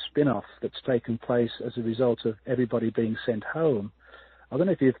interesting spin-off that's taken place as a result of everybody being sent home. I don't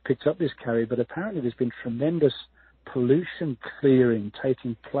know if you've picked up this, Cari, but apparently there's been tremendous pollution clearing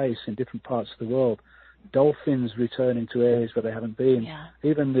taking place in different parts of the world. Dolphins returning to areas where they haven't been. Yeah.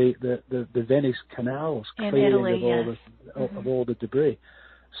 Even the Venice canals clearing of all the debris.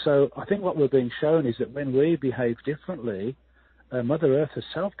 So I think what we're being shown is that when we behave differently, Mother Earth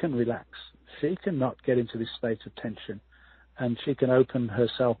herself can relax. She can not get into this state of tension, and she can open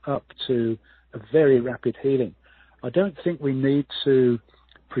herself up to a very rapid healing. I don't think we need to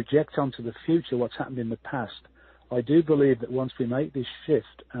project onto the future what's happened in the past. I do believe that once we make this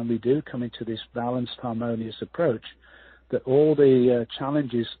shift and we do come into this balanced, harmonious approach, that all the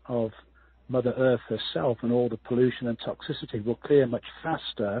challenges of Mother Earth herself and all the pollution and toxicity will clear much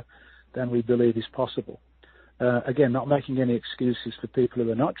faster than we believe is possible. Again, not making any excuses for people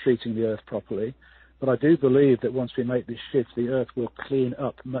who are not treating the Earth properly, but I do believe that once we make this shift, the Earth will clean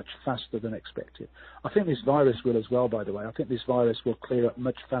up much faster than expected. I think this virus will as well, by the way. I think this virus will clear up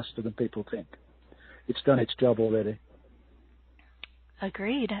much faster than people think. It's done its job already.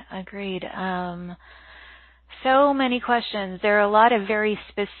 Agreed. So many questions. There are a lot of very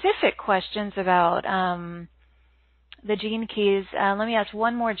specific questions about the gene keys. Let me ask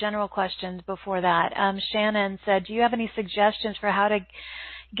one more general question before that. Shannon said, do you have any suggestions for how to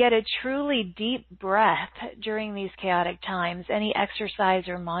get a truly deep breath during these chaotic times? Any exercise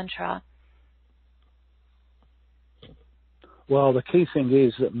or mantra? Well, the key thing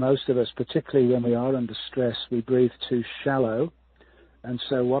is that most of us, particularly when we are under stress, we breathe too shallow. And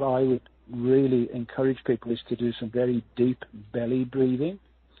so what I would really encourage people is to do some very deep belly breathing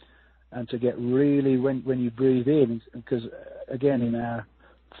and to get really, when you breathe in, because again, in our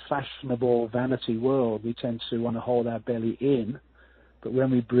fashionable vanity world, we tend to want to hold our belly in. But when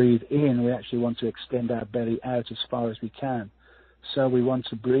we breathe in, we actually want to extend our belly out as far as we can. So we want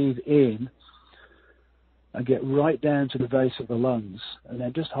to breathe in and get right down to the base of the lungs, and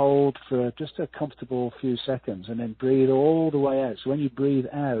then just hold for just a comfortable few seconds, and then breathe all the way out. So when you breathe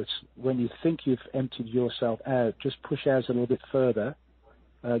out, when you think you've emptied yourself out, just push out a little bit further.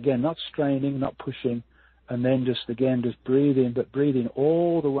 Again, not straining, not pushing, and then just breathe in, but breathe in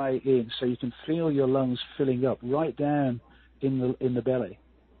all the way in, so you can feel your lungs filling up right down in the belly.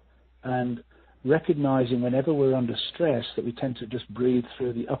 And recognizing whenever we're under stress that we tend to just breathe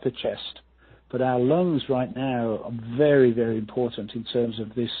through the upper chest. But our lungs right now are very, very important in terms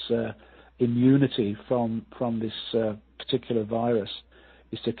of this immunity from this particular virus,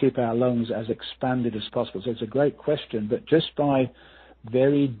 is to keep our lungs as expanded as possible. So it's a great question, but just by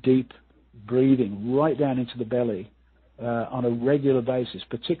very deep breathing right down into the belly on a regular basis,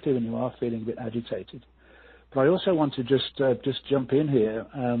 particularly when you are feeling a bit agitated. But I also want to just jump in here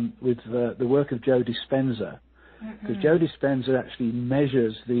with the work of Joe Dispenza. Because Joe Dispenza actually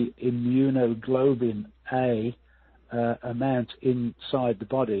measures the immunoglobulin A amount inside the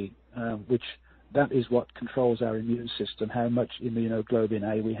body, which that is what controls our immune system, how much immunoglobulin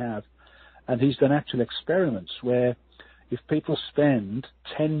A we have. And he's done actual experiments where if people spend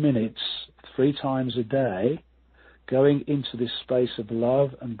 10 minutes 3 times a day going into this space of love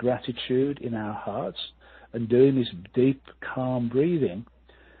and gratitude in our hearts and doing this deep, calm breathing,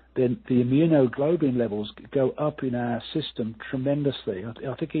 then the immunoglobulin levels go up in our system tremendously.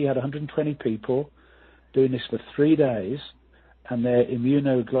 I think he had 120 people doing this for 3 days, and their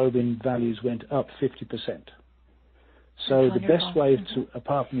immunoglobulin values went up 50%. So the best way to,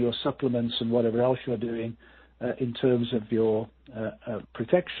 apart from your supplements and whatever else you're doing in terms of your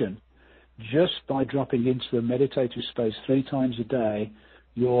protection, just by dropping into a meditative space 3 times a day,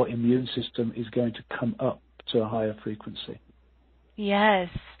 your immune system is going to come up to a higher frequency. Yes.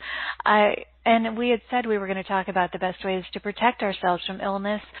 And we had said we were going to talk about the best ways to protect ourselves from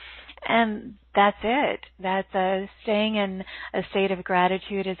illness, and that's it. That's staying in a state of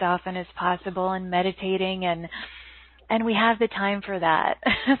gratitude as often as possible and meditating, and we have the time for that.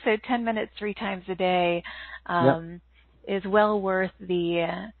 So 10 minutes 3 times a day is well worth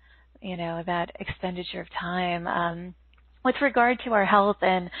the, that expenditure of time. with regard to our health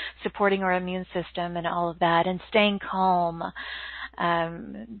and supporting our immune system and all of that, and staying calm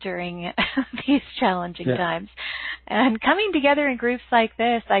during these challenging times. And coming together in groups like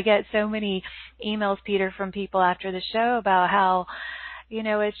this, I get so many emails, Peter, from people after the show about how,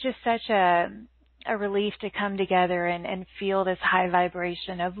 it's just such a relief to come together and feel this high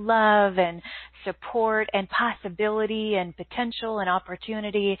vibration of love and support and possibility and potential and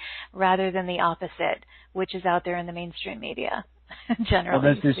opportunity, rather than the opposite, which is out there in the mainstream media, generally.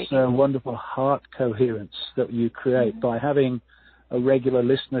 And there's this wonderful heart coherence that you create by having a regular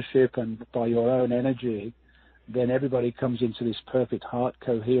listenership and by your own energy. Then everybody comes into this perfect heart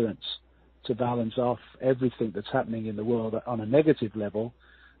coherence to balance off everything that's happening in the world on a negative level.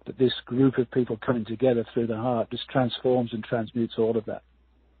 That this group of people coming together through the heart just transforms and transmutes all of that.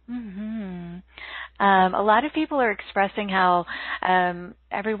 Mm-hmm. A lot of people are expressing how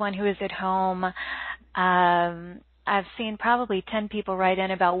everyone who is at home, I've seen probably 10 people write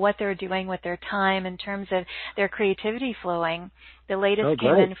in about what they're doing with their time in terms of their creativity flowing. The latest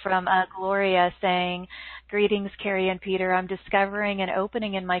came in from Gloria saying, "Greetings, Cari and Peter. I'm discovering and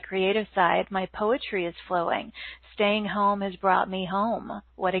opening in my creative side. My poetry is flowing. Staying home has brought me home.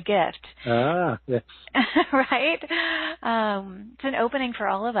 What a gift." Ah, yes. Right? It's an opening for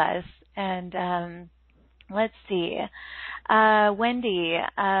all of us. And let's see. Wendy,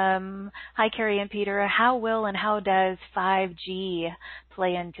 hi, Cari and Peter. How will and how does 5G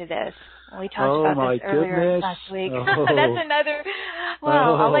play into this? We talked about this earlier last week. Oh. That's another.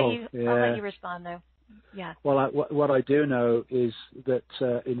 Well, I'll let you respond though. Yeah. Well, what I do know is that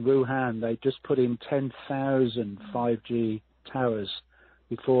in Wuhan they just put in 10,000 5G towers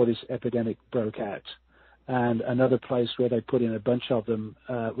before this epidemic broke out, and another place where they put in a bunch of them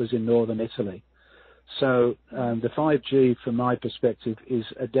was in northern Italy. So the 5G, from my perspective, is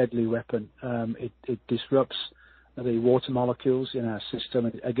a deadly weapon. It disrupts the water molecules in our system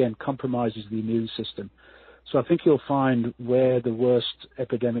and, again, compromises the immune system. So I think you'll find where the worst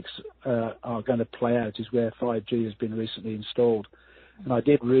epidemics are going to play out is where 5G has been recently installed. And I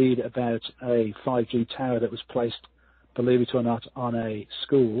did read about a 5G tower that was placed, believe it or not, on a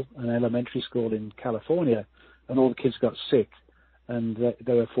school, an elementary school in California, and all the kids got sick, and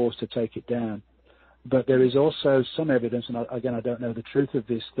they were forced to take it down. But there is also some evidence, and again, I don't know the truth of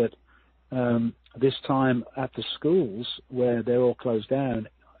this, that this time at the schools where they're all closed down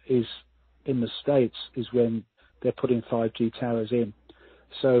is in the States is when they're putting 5G towers in.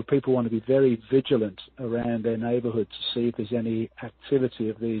 So people want to be very vigilant around their neighborhood to see if there's any activity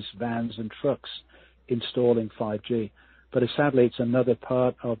of these vans and trucks installing 5G. But sadly, it's another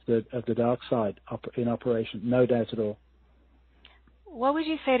part of the dark side in operation, no doubt at all. What would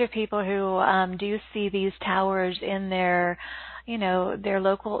you say to people who do see these towers in their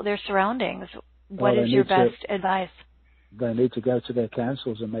surroundings? What is your best advice? They need to go to their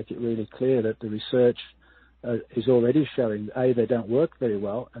councils and make it really clear that the research is already showing, A, they don't work very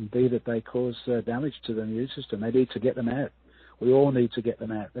well, and B, that they cause damage to the immune system. They need to get them out. We all need to get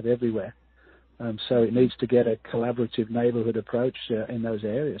them out. They're everywhere. So it needs to get a collaborative neighborhood approach in those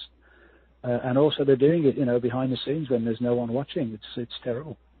areas. And also they're doing it, behind the scenes when there's no one watching. It's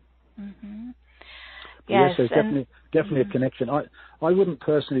terrible. Mm-hmm. Yes, there's definitely a connection. I wouldn't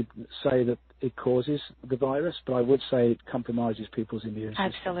personally say that it causes the virus, but I would say it compromises people's immune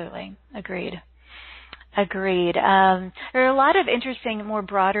system. Absolutely. Agreed. There are a lot of interesting, more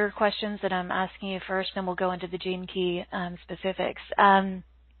broader questions that I'm asking you first, then we'll go into the gene key specifics.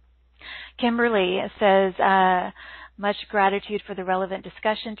 Kimberly says, much gratitude for the relevant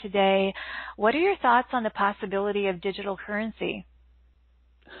discussion today. What are your thoughts on the possibility of digital currency?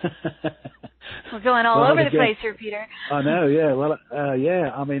 We're going all over the place here, Peter. I know, yeah. Well,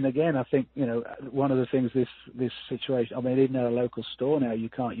 I mean, again, I think, one of the things this situation, I mean, even at a local store now, you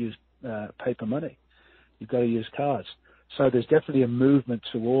can't use paper money. You've got to use cards. So there's definitely a movement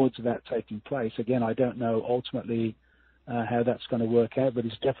towards that taking place. Again, I don't know ultimately how that's going to work out, but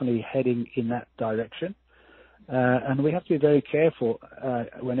it's definitely heading in that direction. And we have to be very careful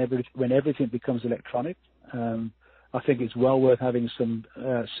when everything becomes electronic. I think it's well worth having some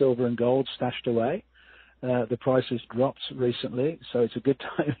silver and gold stashed away. The price has dropped recently, so it's a good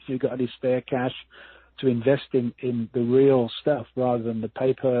time if you've got any spare cash to invest in the real stuff rather than the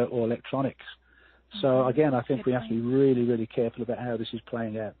paper or electronics. So again, I think we have to be really, really careful about how this is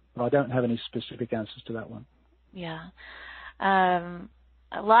playing out. But I don't have any specific answers to that one. Yeah.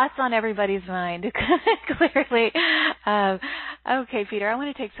 Lots on everybody's mind, clearly. Okay, Peter, I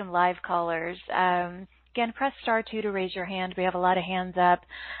want to take some live callers. Again, press *2 to raise your hand. We have a lot of hands up.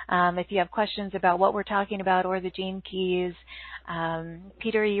 If you have questions about what we're talking about or the gene keys.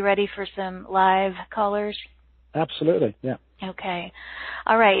 Peter, are you ready for some live callers? Absolutely, yeah. Okay.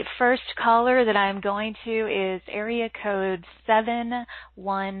 All right. First caller that I'm going to is area code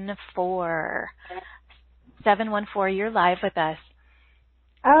 714. 714, you're live with us.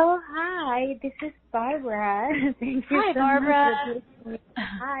 Oh, hi. This is Barbara. Thank you hi, so Barbara. much.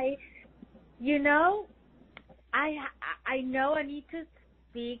 Hi. You know, I know I need to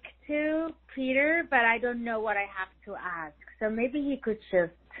speak to Peter, but I don't know what I have to ask. So maybe he could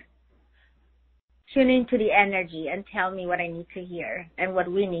just tune into the energy and tell me what I need to hear and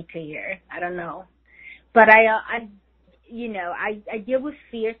what we need to hear. I don't know. But I deal with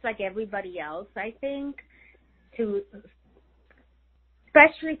fears like everybody else, I think,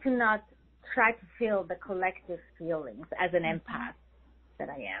 especially to not try to feel the collective feelings as an empath that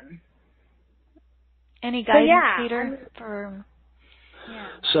I am. Any guidance, Peter?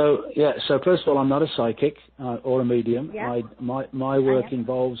 So first of all, I'm not a psychic or a medium. Yeah. My work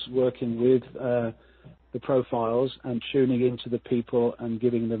involves working with the profiles and tuning into the people and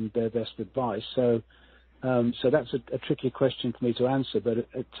giving them their best advice. So that's a tricky question for me to answer. But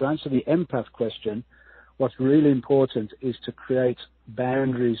to answer the empath question, what's really important is to create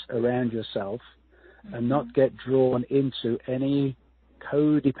boundaries around yourself and not get drawn into any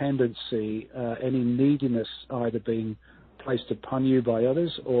codependency, any neediness either being placed upon you by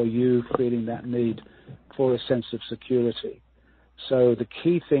others or you feeling that need for a sense of security. So the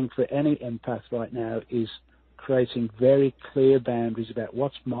key thing for any empath right now is creating very clear boundaries about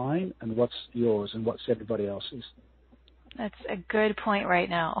what's mine and what's yours and what's everybody else's. That's a good point right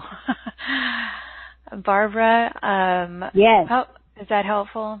now. Barbara, yes. Is that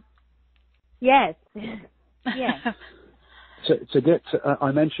helpful? Yes. Yes.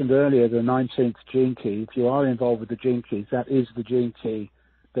 I mentioned earlier the 19th gene key. If you are involved with the gene keys, that is the gene key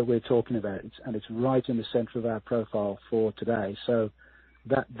that we're talking about, and it's right in the center of our profile for today. So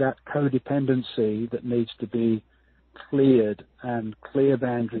that codependency that needs to be cleared and clear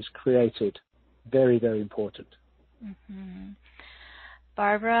boundaries created, very, very important. Mm-hmm.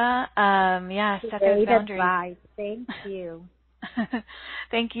 Barbara, set those boundaries. Thank you.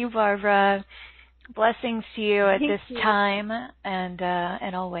 Thank you, Barbara. Blessings to you at this time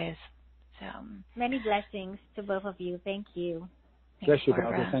and always. So many blessings to both of you. Thank you. Bless you,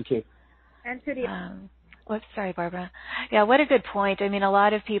 Barbara. Thank you. And to the sorry, Barbara. Yeah, what a good point. I mean, a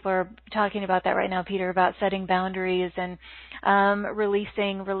lot of people are talking about that right now, Peter, about setting boundaries and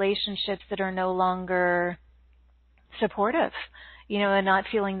releasing relationships that are no longer supportive, and not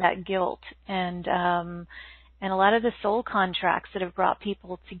feeling that guilt. And a lot of the soul contracts that have brought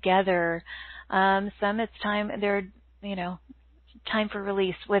people together, some it's time, they're, time for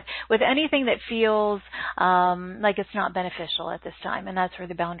release with anything that feels like it's not beneficial at this time, and that's where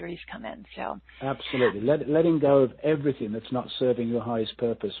the boundaries come in. So absolutely, letting go of everything that's not serving your highest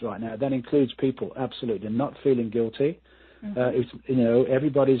purpose right now. That includes people, absolutely, not feeling guilty.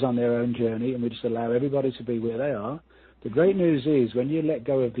 Everybody's on their own journey, and we just allow everybody to be where they are. The great news is when you let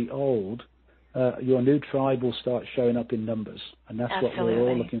go of the old, your new tribe will start showing up in numbers, and that's absolutely. what we're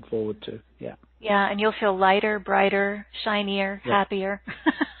all looking forward to. Yeah. Yeah, and you'll feel lighter, brighter, shinier, happier.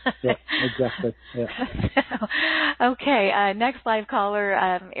 Yeah, exactly. Yeah. Okay, next live caller,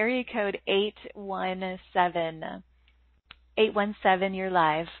 area code 817. 817, you're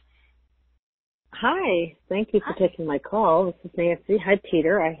live. Hi, thank you for taking my call. This is Nancy. Hi,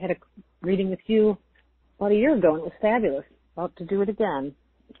 Peter. I had a reading with you about a year ago, and it was fabulous. About to do it again.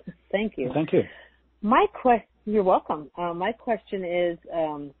 Thank you. Thank you. You're welcome. My question is,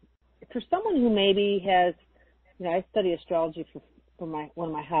 for someone who maybe has, I study astrology for one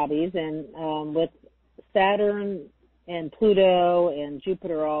of my hobbies, and with Saturn and Pluto and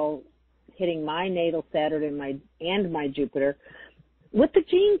Jupiter all hitting my natal Saturn and my Jupiter, with the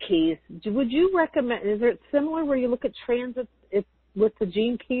gene keys, would you recommend? Is it similar where you look at transits with the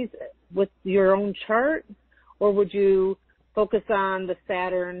gene keys with your own chart, or would you focus on the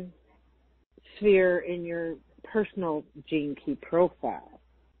Saturn sphere in your personal gene key profile?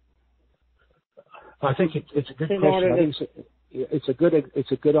 I think it's a good question. I think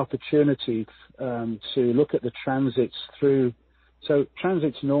it's a good opportunity to look at the transits through. So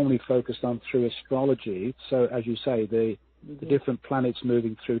transits normally focused on through astrology. So as you say, the different planets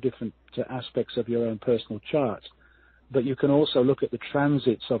moving through different aspects of your own personal chart. But you can also look at the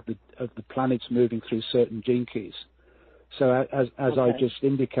transits of the planets moving through certain gene keys. So as I just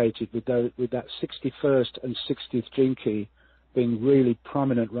indicated, with that 61st and 60th gene key being really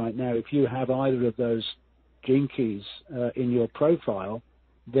prominent right now, if you have either of those gene keys in your profile,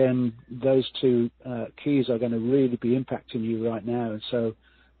 then those two keys are going to really be impacting you right now. And so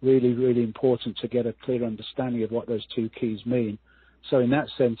really, really important to get a clear understanding of what those two keys mean. So in that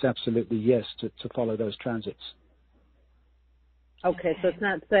sense, absolutely yes, to follow those transits. Okay, so it's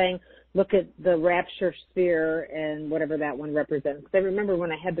not saying look at the rapture sphere and whatever that one represents. I remember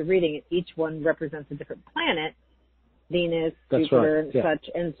when I had the reading, each one represents a different planet, Venus, That's Jupiter, right. and Yeah. such.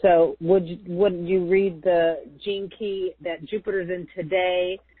 And so would you read the gene key that Jupiter's in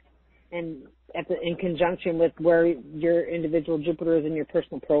today and in conjunction with where your individual Jupiter is in your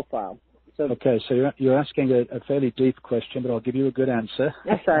personal profile? So, okay, so you're asking a fairly deep question, but I'll give you a good answer.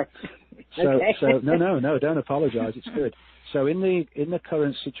 I'm sorry. Okay. So no, don't apologize. It's good. So in the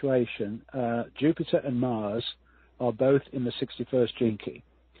current situation, Jupiter and Mars are both in the 61st gene key,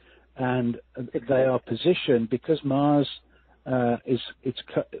 and they are positioned because Mars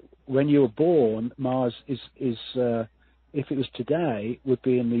when you were born, Mars is if it was today would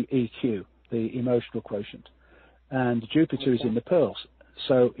be in the EQ, the emotional quotient, and Jupiter is in the pearls.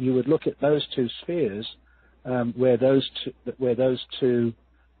 So you would look at those two spheres where those two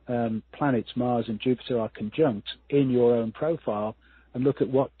planets, Mars and Jupiter, are conjunct in your own profile, and look at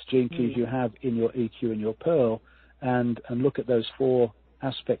what gene keys you have in your EQ and your Pearl, and look at those four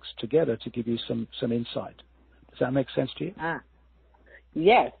aspects together to give you some insight. Does that make sense to you?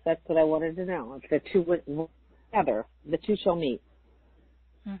 Yes, that's what I wanted to know. If the two went together, the two shall meet.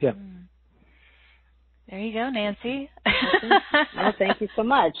 Mm-hmm. Yeah. There you go, Nancy. Well, thank you so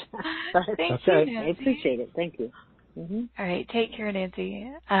much. Thank you, Nancy. I appreciate it. Thank you. Mm-hmm. All right, take care, Nancy.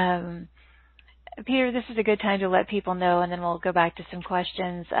 Peter, this is a good time to let people know, and then we'll go back to some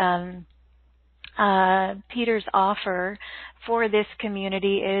questions. Peter's offer for this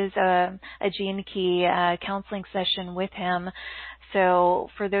community is a Gene Key counseling session with him. So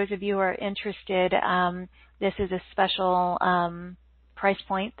for those of you who are interested, this is a special price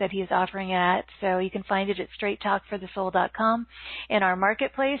point that he's offering at. So you can find it at straighttalkforthesoul.com. In our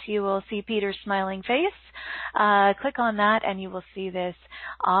marketplace, you will see Peter's smiling face. Click on that and you will see this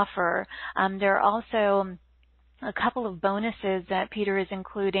offer. There are also a couple of bonuses that Peter is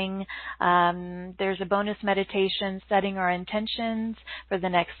including. There's a bonus meditation setting our intentions for the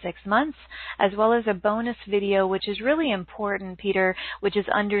next 6 months, as well as a bonus video, which is really important, Peter, which is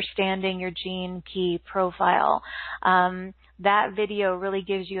understanding your gene key profile. That video really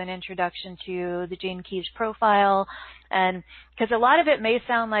gives you an introduction to the gene keys profile, and because a lot of it may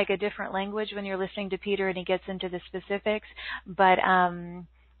sound like a different language when you're listening to Peter and he gets into the specifics, but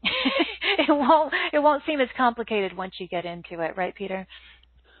it won't seem as complicated once you get into it, right, Peter?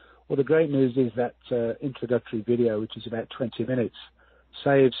 Well, the great news is that introductory video, which is about 20 minutes,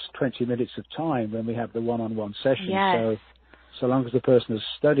 saves 20 minutes of time when we have the one-on-one session. Yes. So long as the person has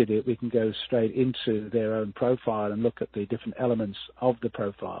studied it, we can go straight into their own profile and look at the different elements of the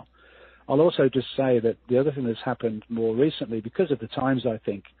profile. I'll also just say that the other thing that's happened more recently, because of the times, I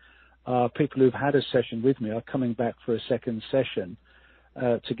think, people who've had a session with me are coming back for a second session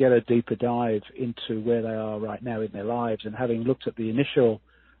to get a deeper dive into where they are right now in their lives, and having looked at the initial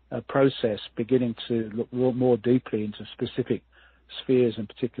process, beginning to look more deeply into specific spheres and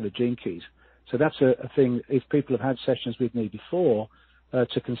particular gene keys. So that's a thing, if people have had sessions with me before,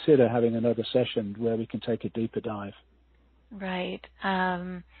 to consider having another session where we can take a deeper dive. Right.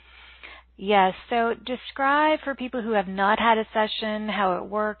 Yes. So describe for people who have not had a session how it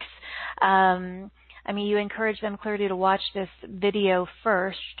works. I mean, you encourage them clearly to watch this video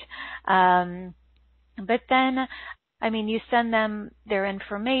first, but then, I mean, you send them their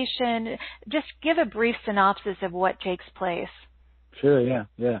information. Just give a brief synopsis of what takes place. Sure,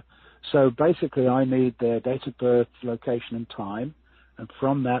 yeah. So basically, I need their date of birth, location, and time, and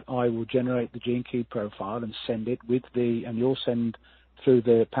from that, I will generate the gene key profile and send it and you'll send through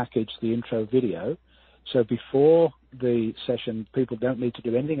the package the intro video. So before the session, people don't need to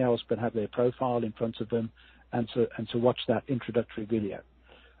do anything else but have their profile in front of them and to watch that introductory video.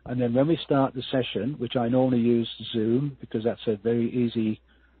 And then when we start the session, which I normally use Zoom because that's a very easy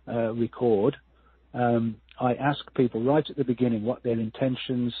record, I ask people right at the beginning what their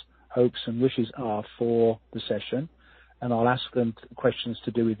intentions, hopes and wishes are for the session, and I'll ask them questions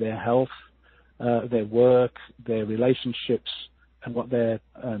to do with their health, their work, their relationships, and what their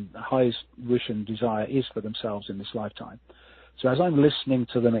highest wish and desire is for themselves in this lifetime. So as I'm listening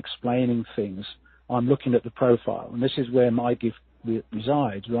to them explaining things, I'm looking at the profile, and this is where my gift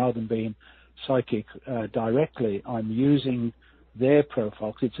resides. Rather than being psychic directly, I'm using their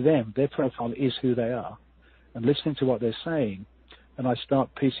profile, because it's them. Their profile is who they are, and listening to what they're saying, and I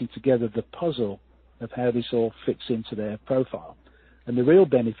start piecing together the puzzle of how this all fits into their profile. And the real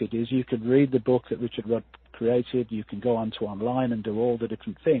benefit is you can read the book that Richard Rudd created, you can go onto online and do all the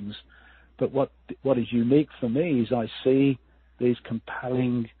different things, but what is unique for me is I see these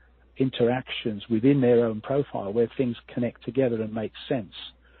compelling interactions within their own profile where things connect together and make sense,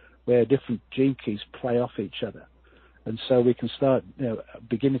 where different gene keys play off each other. And so we can start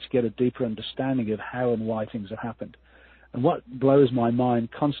beginning to get a deeper understanding of how and why things have happened. And what blows my mind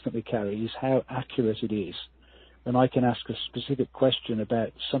constantly, Cari, is how accurate it is. And I can ask a specific question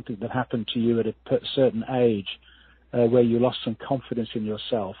about something that happened to you at a certain age, where you lost some confidence in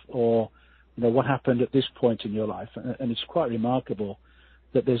yourself, or what happened at this point in your life. And it's quite remarkable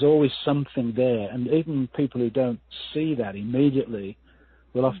that there's always something there. And even people who don't see that immediately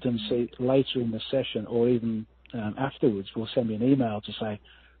will often see later in the session, or even afterwards, will send me an email to say,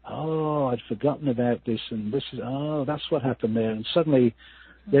 oh, I'd forgotten about this, and this is, oh, that's what happened there. And suddenly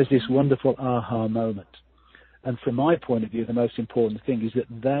there's this wonderful aha moment. And from my point of view, the most important thing is that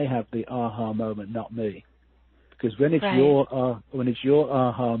they have the aha moment, not me. Because when it's your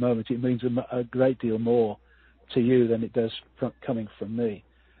aha moment, it means a great deal more to you than it does coming from me.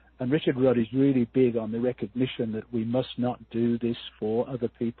 And Richard Rudd is really big on the recognition that we must not do this for other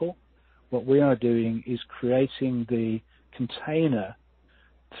people. What we are doing is creating the container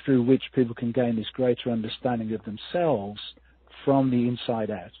through which people can gain this greater understanding of themselves from the inside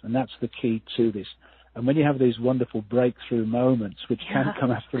out. And that's the key to this. And when you have these wonderful breakthrough moments, which can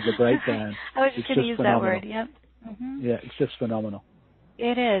come after the breakdown, I was just going to use phenomenal. that word, yep. Mm-hmm. Yeah, it's just phenomenal.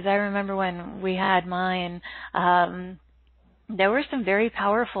 It is. I remember when we had mine, there were some very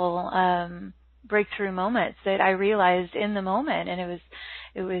powerful breakthrough moments that I realized in the moment, and it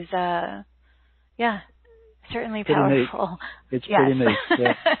was certainly powerful. It's pretty neat.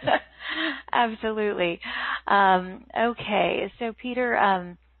 Yeah. Absolutely. Okay, so Peter,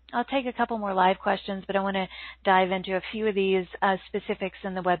 I'll take a couple more live questions, but I want to dive into a few of these specifics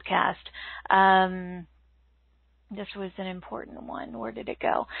in the webcast. This was an important one. Where did it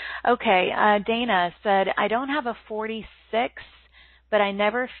go? Okay, Dana said, I don't have a 46, but I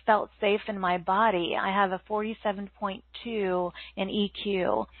never felt safe in my body. I have a 47.2 in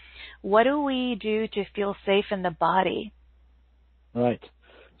EQ. What do we do to feel safe in the body? Right.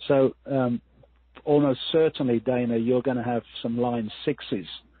 So almost certainly, Dana, you're going to have some line 6s.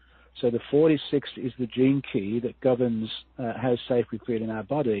 So the 46 is the gene key that governs how safe we feel in our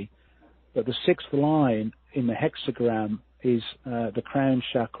body. But the 6th line in the hexagram is the crown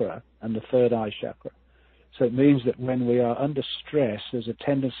chakra and the third eye chakra. So it means that when we are under stress, there's a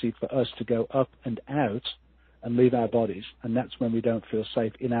tendency for us to go up and out and leave our bodies, and that's when we don't feel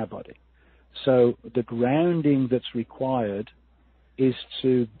safe in our body. So the grounding that's required is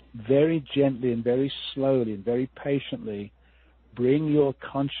to very gently and very slowly and very patiently bring your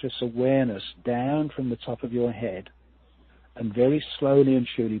conscious awareness down from the top of your head, and very slowly and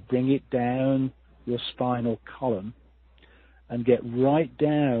surely bring it down your spinal column and get right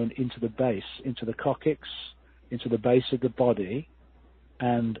down into the base, into the coccyx, into the base of the body,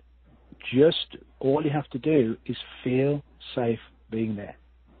 and just all you have to do is feel safe being there.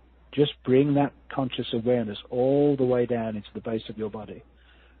 Just bring that conscious awareness all the way down into the base of your body.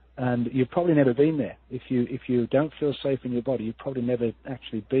 And you've probably never been there. If you don't feel safe in your body, you've probably never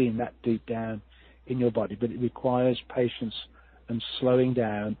actually been that deep down in your body. But it requires patience and slowing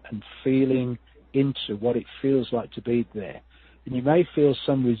down and feeling into what it feels like to be there. And you may feel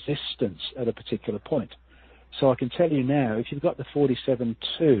some resistance at a particular point. So I can tell you now, if you've got the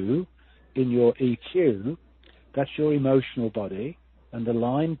 47.2 in your EQ, that's your emotional body, and the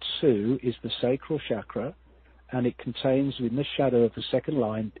line 2 is the sacral chakra, and it contains, in the shadow of the second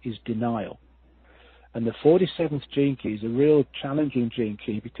line, is denial. And the 47th gene key is a real challenging gene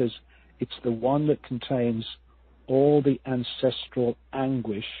key because it's the one that contains all the ancestral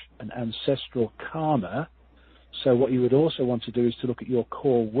anguish and ancestral karma. So what you would also want to do is to look at your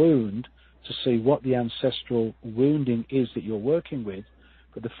core wound to see what the ancestral wounding is that you're working with.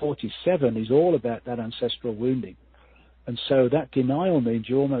 But the 47 is all about that ancestral wounding. And so that denial means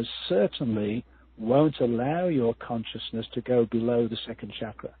you almost certainly won't allow your consciousness to go below the second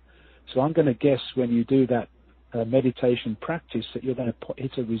chakra. So I'm going to guess when you do that meditation practice that you're going to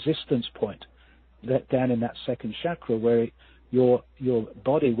hit a resistance point down in that second chakra where your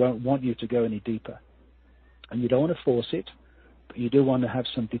body won't want you to go any deeper. And you don't want to force it, but you do want to have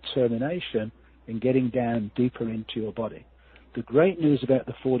some determination in getting down deeper into your body. The great news about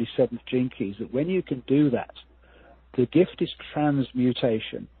the 47th gene key is that when you can do that, the gift is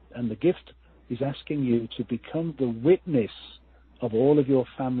transmutation, and the gift is asking you to become the witness of all of your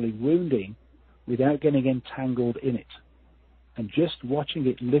family wounding without getting entangled in it, and just watching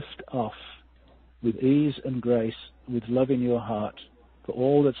it lift off with ease and grace, with love in your heart for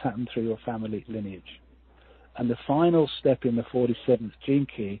all that's happened through your family lineage. And the final step in the 47th gene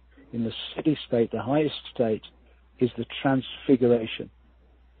key, in the steady state, the highest state, is the transfiguration.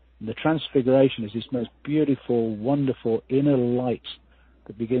 And the transfiguration is this most beautiful, wonderful inner light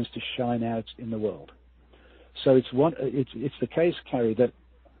that begins to shine out in the world. So it's the case, Cari, that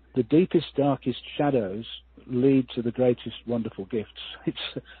the deepest, darkest shadows lead to the greatest, wonderful gifts.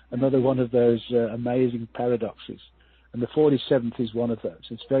 It's another one of those amazing paradoxes. And the 47th is one of those.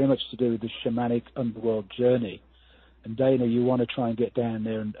 It's very much to do with the shamanic underworld journey. And Dana, you want to try and get down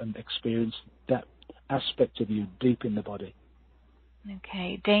there and experience that aspect of you deep in the body.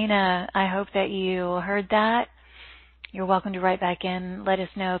 Okay. Dana, I hope that you heard that. You're welcome to write back in. Let us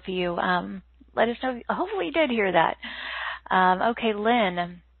know if you, let us know. Hopefully you did hear that. Okay,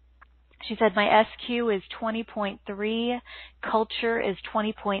 Lynn. She said, my SQ is 20.3. Culture is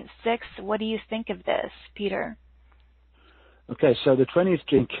 20.6. What do you think of this, Peter? Okay, so the 20th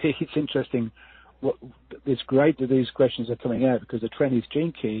gene key, it's interesting. It's great that these questions are coming out because the 20th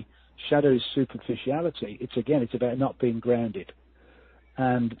gene key, shadow is superficiality. It's about not being grounded.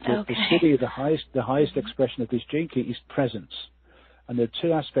 And the city, the highest expression of this gene key is presence. And there are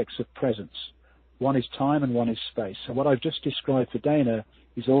two aspects of presence. One is time and one is space. So what I've just described for Dana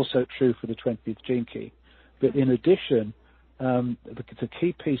is also true for the 20th gene key. But in addition, the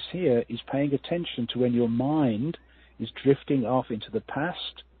key piece here is paying attention to when your mind is drifting off into the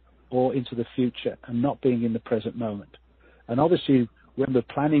past or into the future and not being in the present moment. And obviously, when we're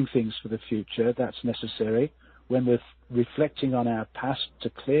planning things for the future, that's necessary. When we're reflecting on our past to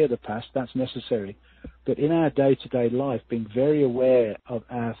clear the past, that's necessary. But in our day-to-day life, being very aware of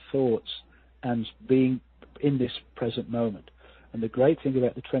our thoughts and being in this present moment. And the great thing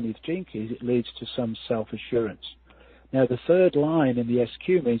about the 20th gene key is it leads to some self-assurance. Now, the third line in the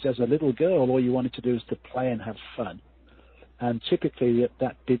SQ means as a little girl, all you wanted to do is to play and have fun. And typically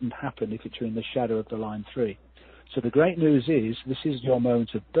that didn't happen if you're in the shadow of the line 3. So the great news is this is your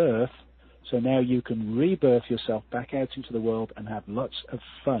moment of birth. So now you can rebirth yourself back out into the world and have lots of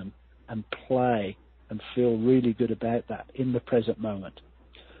fun and play and feel really good about that in the present moment.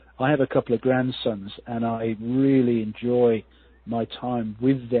 I have a couple of grandsons and I really enjoy my time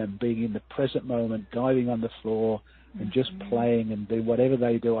with them, being in the present moment, diving on the floor and just playing and do whatever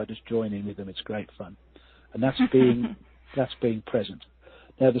they do. I just join in with them. It's great fun. And that's being present.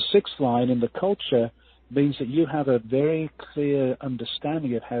 Now, the 6th line in the culture means that you have a very clear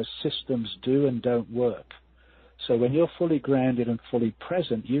understanding of how systems do and don't work. So when you're fully grounded and fully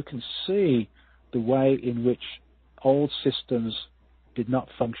present, you can see the way in which old systems did not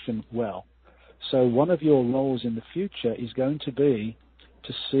function well. So one of your roles in the future is going to be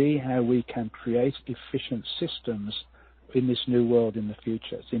to see how we can create efficient systems in this new world in the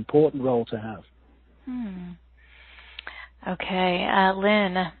future. It's an important role to have. Okay,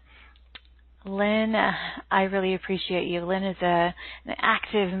 Lynn, I really appreciate you. Lynn is an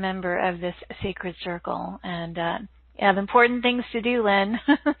active member of this sacred circle, and you have important things to do, Lynn.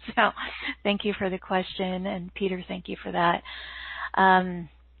 So thank you for the question, and Peter, thank you for that.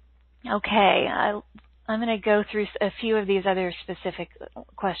 Okay, I'm going to go through a few of these other specific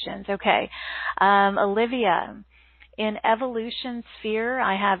questions. Okay, Olivia, in evolution sphere,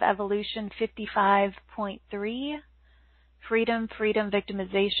 I have evolution 55.3, freedom,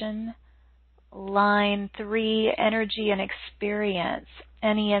 victimization. Line 3, energy and experience.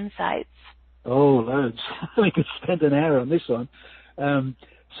 Any insights? Oh, loads. We could spend an hour on this one.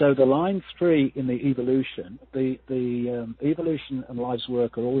 So the line 3 in the evolution, the evolution and life's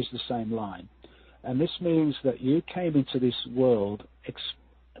work are always the same line. And this means that you came into this world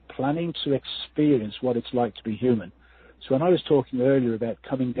planning to experience what it's like to be human. So when I was talking earlier about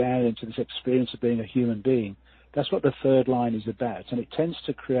coming down into this experience of being a human being, that's what the third line is about. And it tends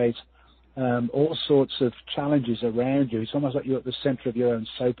to create all sorts of challenges around you. It's almost like you're at the center of your own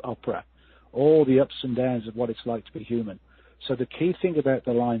soap opera, all the ups and downs of what it's like to be human. So the key thing about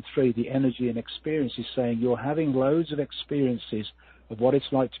the line 3, the energy and experience, is saying you're having loads of experiences of what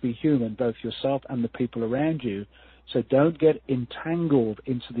it's like to be human, both yourself and the people around you. So don't get entangled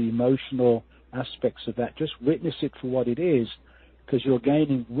into the emotional aspects of that. Just witness it for what it is, because you're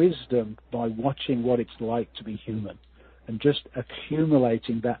gaining wisdom by watching what it's like to be human and just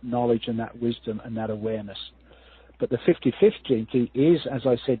accumulating that knowledge and that wisdom and that awareness. But the 55th gene key is, as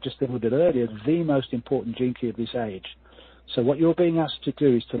I said just a little bit earlier, the most important gene key of this age. So what you're being asked to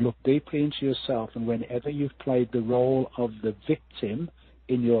do is to look deeply into yourself, and whenever you've played the role of the victim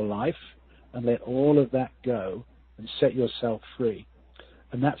in your life, and let all of that go and set yourself free.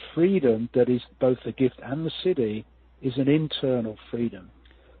 And that freedom that is both the gift and the siddhi is an internal freedom.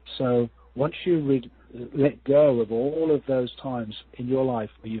 So once you let go of all of those times in your life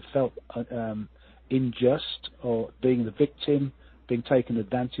where you felt unjust or being the victim, being taken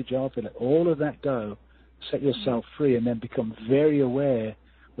advantage of, and let all of that go, set yourself free, and then become very aware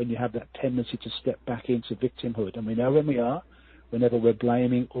when you have that tendency to step back into victimhood. And we know when we are, whenever we're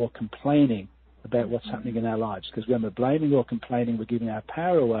blaming or complaining about what's happening in our lives. Because when we're blaming or complaining, we're giving our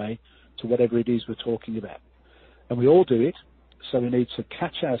power away to whatever it is we're talking about. And we all do it, so we need to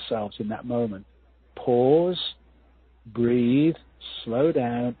catch ourselves in that moment, pause, breathe, slow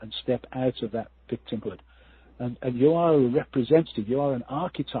down, and step out of that victimhood. And you are a representative, you are an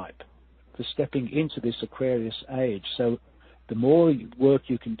archetype for stepping into this Aquarius age. So the more work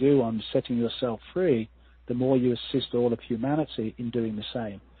you can do on setting yourself free, the more you assist all of humanity in doing the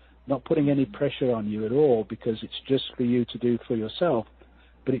same. Not putting any pressure on you at all, because it's just for you to do for yourself,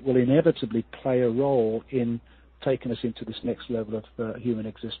 but it will inevitably play a role in taking us into this next level of human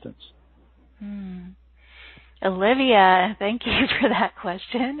existence. Olivia, thank you for that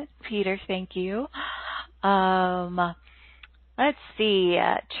question. Peter, thank you. Let's see,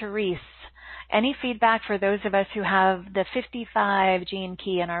 Therese, any feedback for those of us who have the 55 gene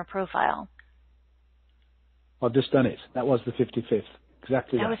key in our profile? I've just done it. That was the 55th.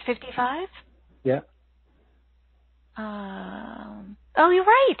 Exactly that. That was 55? Yeah. Oh, you're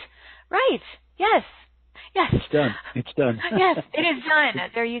right. Right. Yes. It's done. Yes, it is done.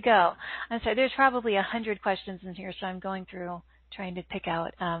 There you go. I'm sorry, there's probably 100 questions in here, so I'm going through trying to pick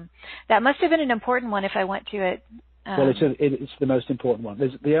out. That must have been an important one if I went to it. Well, it's the most important one.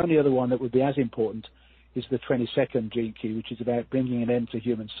 The only other one that would be as important is the 22nd gene key, which is about bringing an end to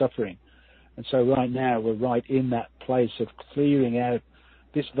human suffering. And so right now we're right in that place of clearing out.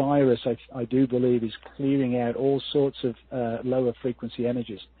 This virus, I do believe, is clearing out all sorts of lower frequency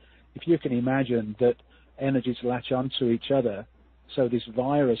energies. If you can imagine that energies latch onto each other, so this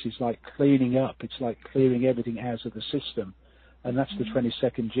virus is like cleaning up. It's like clearing everything out of the system. And that's the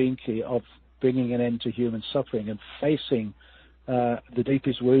 22nd gene key of bringing an end to human suffering and facing the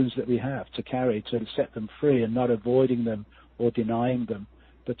deepest wounds that we have to carry, to set them free, and not avoiding them or denying them,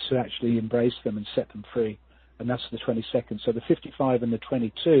 but to actually embrace them and set them free. And that's the 22nd. So the 55 and the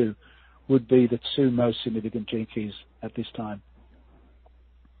 22 would be the two most significant gene keys at this time.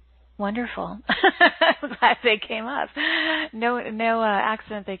 Wonderful. I'm glad they came up. No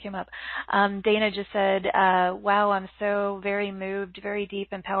accident they came up. Dana just said, wow, I'm so very moved, very deep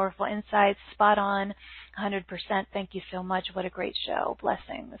and powerful insights, spot on, 100%. Thank you so much. What a great show.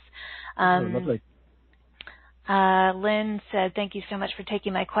 Blessings. Lovely. Lynn said, thank you so much for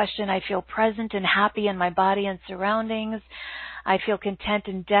taking my question. I feel present and happy in my body and surroundings. I feel content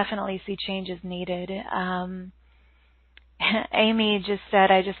and definitely see changes needed. Amy just said,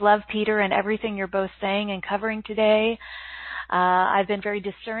 I just love Peter and everything you're both saying and covering today. I've been very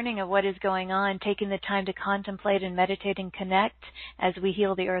discerning of what is going on, taking the time to contemplate and meditate and connect as we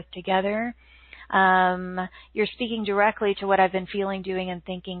heal the earth together. You're speaking directly to what I've been feeling, doing, and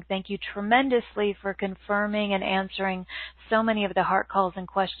thinking. Thank you tremendously for confirming and answering so many of the heart calls and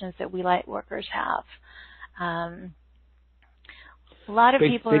questions that we light workers have. A lot of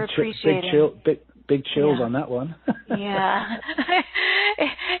people are appreciating. Big chills on that one. Yeah.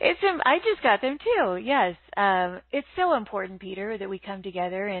 I just got them too. Yes. It's so important, Peter, that we come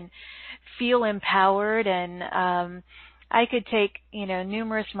together and feel empowered. And I could take,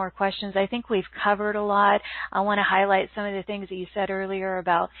 numerous more questions. I think we've covered a lot. I want to highlight some of the things that you said earlier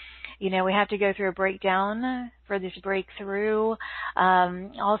about, we have to go through a breakdown for this breakthrough.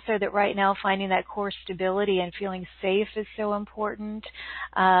 Also that right now finding that core stability and feeling safe is so important.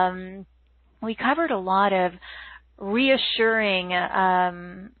 We covered a lot of reassuring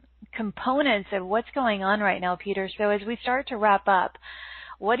components of what's going on right now, Peter. So as we start to wrap up,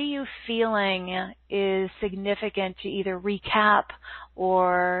 what are you feeling is significant to either recap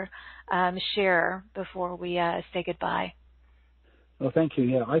or share before we say goodbye? Well, thank you.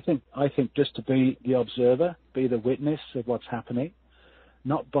 Yeah, I think just to be the observer, be the witness of what's happening,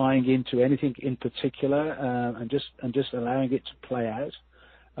 not buying into anything in particular, and just allowing it to play out.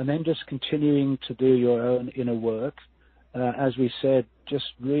 And then just continuing to do your own inner work. As we said, just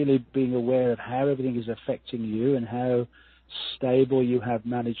really being aware of how everything is affecting you and how stable you have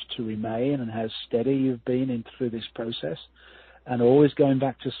managed to remain and how steady you've been through this process. And always going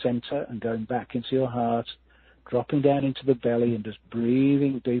back to center and going back into your heart, dropping down into the belly and just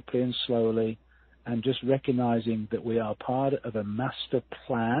breathing deeply and slowly, and just recognizing that we are part of a master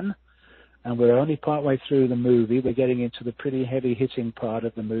plan. And we're only partway through the movie. We're getting into the pretty heavy-hitting part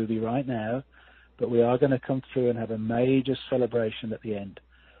of the movie right now, but we are going to come through and have a major celebration at the end.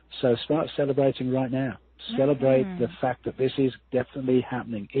 So start celebrating right now. Celebrate the fact that this is definitely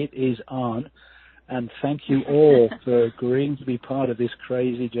happening. It is on. And thank you all for agreeing to be part of this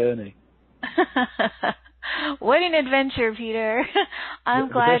crazy journey. What an adventure, Peter.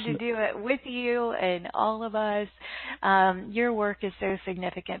 I'm glad to do it with you and all of us. Your work is so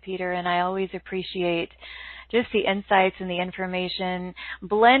significant, Peter, and I always appreciate just the insights and the information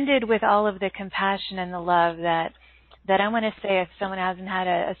blended with all of the compassion and the love that I want to say, if someone hasn't had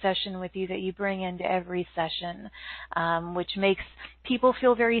a session with you, that you bring into every session, which makes people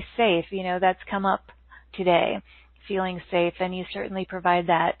feel very safe. You know, that's come up today, feeling safe, and you certainly provide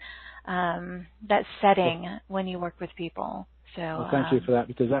that setting when you work with people. So well, thank you for that,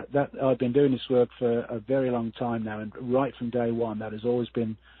 because that I've been doing this work for a very long time now, and right from day one, that has always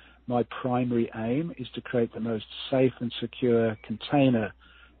been my primary aim, is to create the most safe and secure container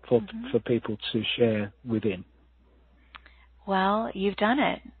for people to share within. Well, you've done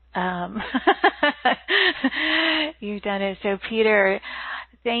it. You've done it. So, Peter,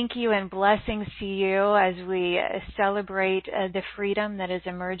 thank you and blessings to you as we celebrate the freedom that is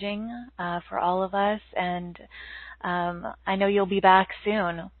emerging for all of us. And I know you'll be back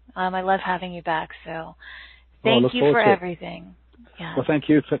soon. I love having you back. So thank you for everything. Yeah. Well, thank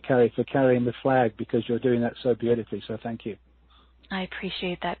you for carrying the flag, because you're doing that so beautifully. So thank you. I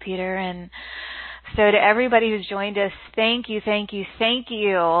appreciate that, Peter. And so to everybody who's joined us, thank you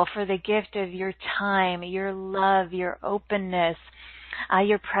for the gift of your time, your love, your openness,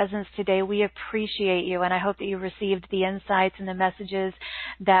 your presence today. We appreciate you, and I hope that you received the insights and the messages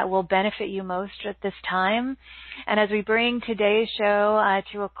that will benefit you most at this time. And as we bring today's show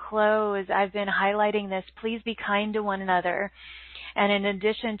to a close, I've been highlighting this: please be kind to one another. And in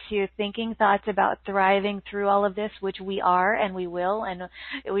addition to thinking thoughts about thriving through all of this, which we are and we will, and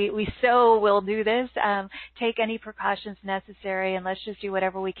we so will do this, take any precautions necessary, and let's just do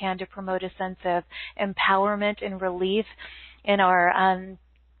whatever we can to promote a sense of empowerment and relief in our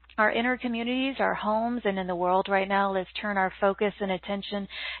inner communities, our homes, and in the world right now. Let's turn our focus and attention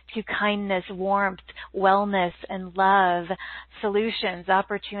to kindness, warmth, wellness, and love, solutions,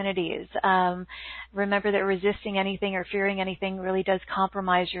 opportunities. Remember that resisting anything or fearing anything really does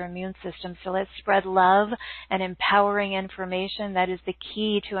compromise your immune system. So let's spread love and empowering information. That is the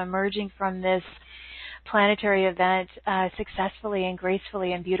key to emerging from this planetary event successfully and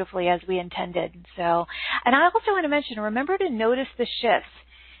gracefully and beautifully as we intended. So, and I also want to mention, remember to notice the shifts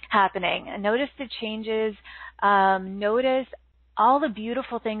happening, and notice the changes, notice all the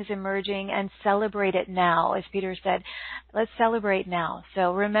beautiful things emerging, and celebrate it now. As Peter said, let's celebrate now.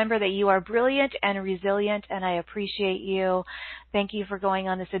 So remember that you are brilliant and resilient, and I appreciate you. Thank you for going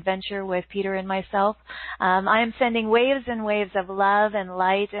on this adventure with Peter and myself. I am sending waves and waves of love and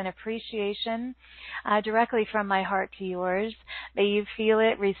light and appreciation directly from my heart to yours. May you feel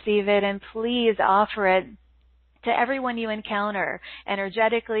it, receive it, and please offer it to everyone you encounter,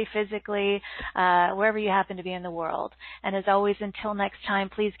 energetically, physically, wherever you happen to be in the world. And as always, until next time,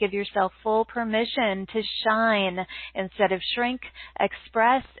 please give yourself full permission to shine instead of shrink,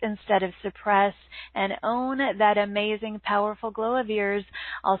 express instead of suppress, and own that amazing, powerful glow of yours.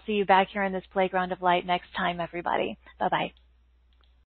 I'll see you back here in this playground of light next time, everybody. Bye-bye.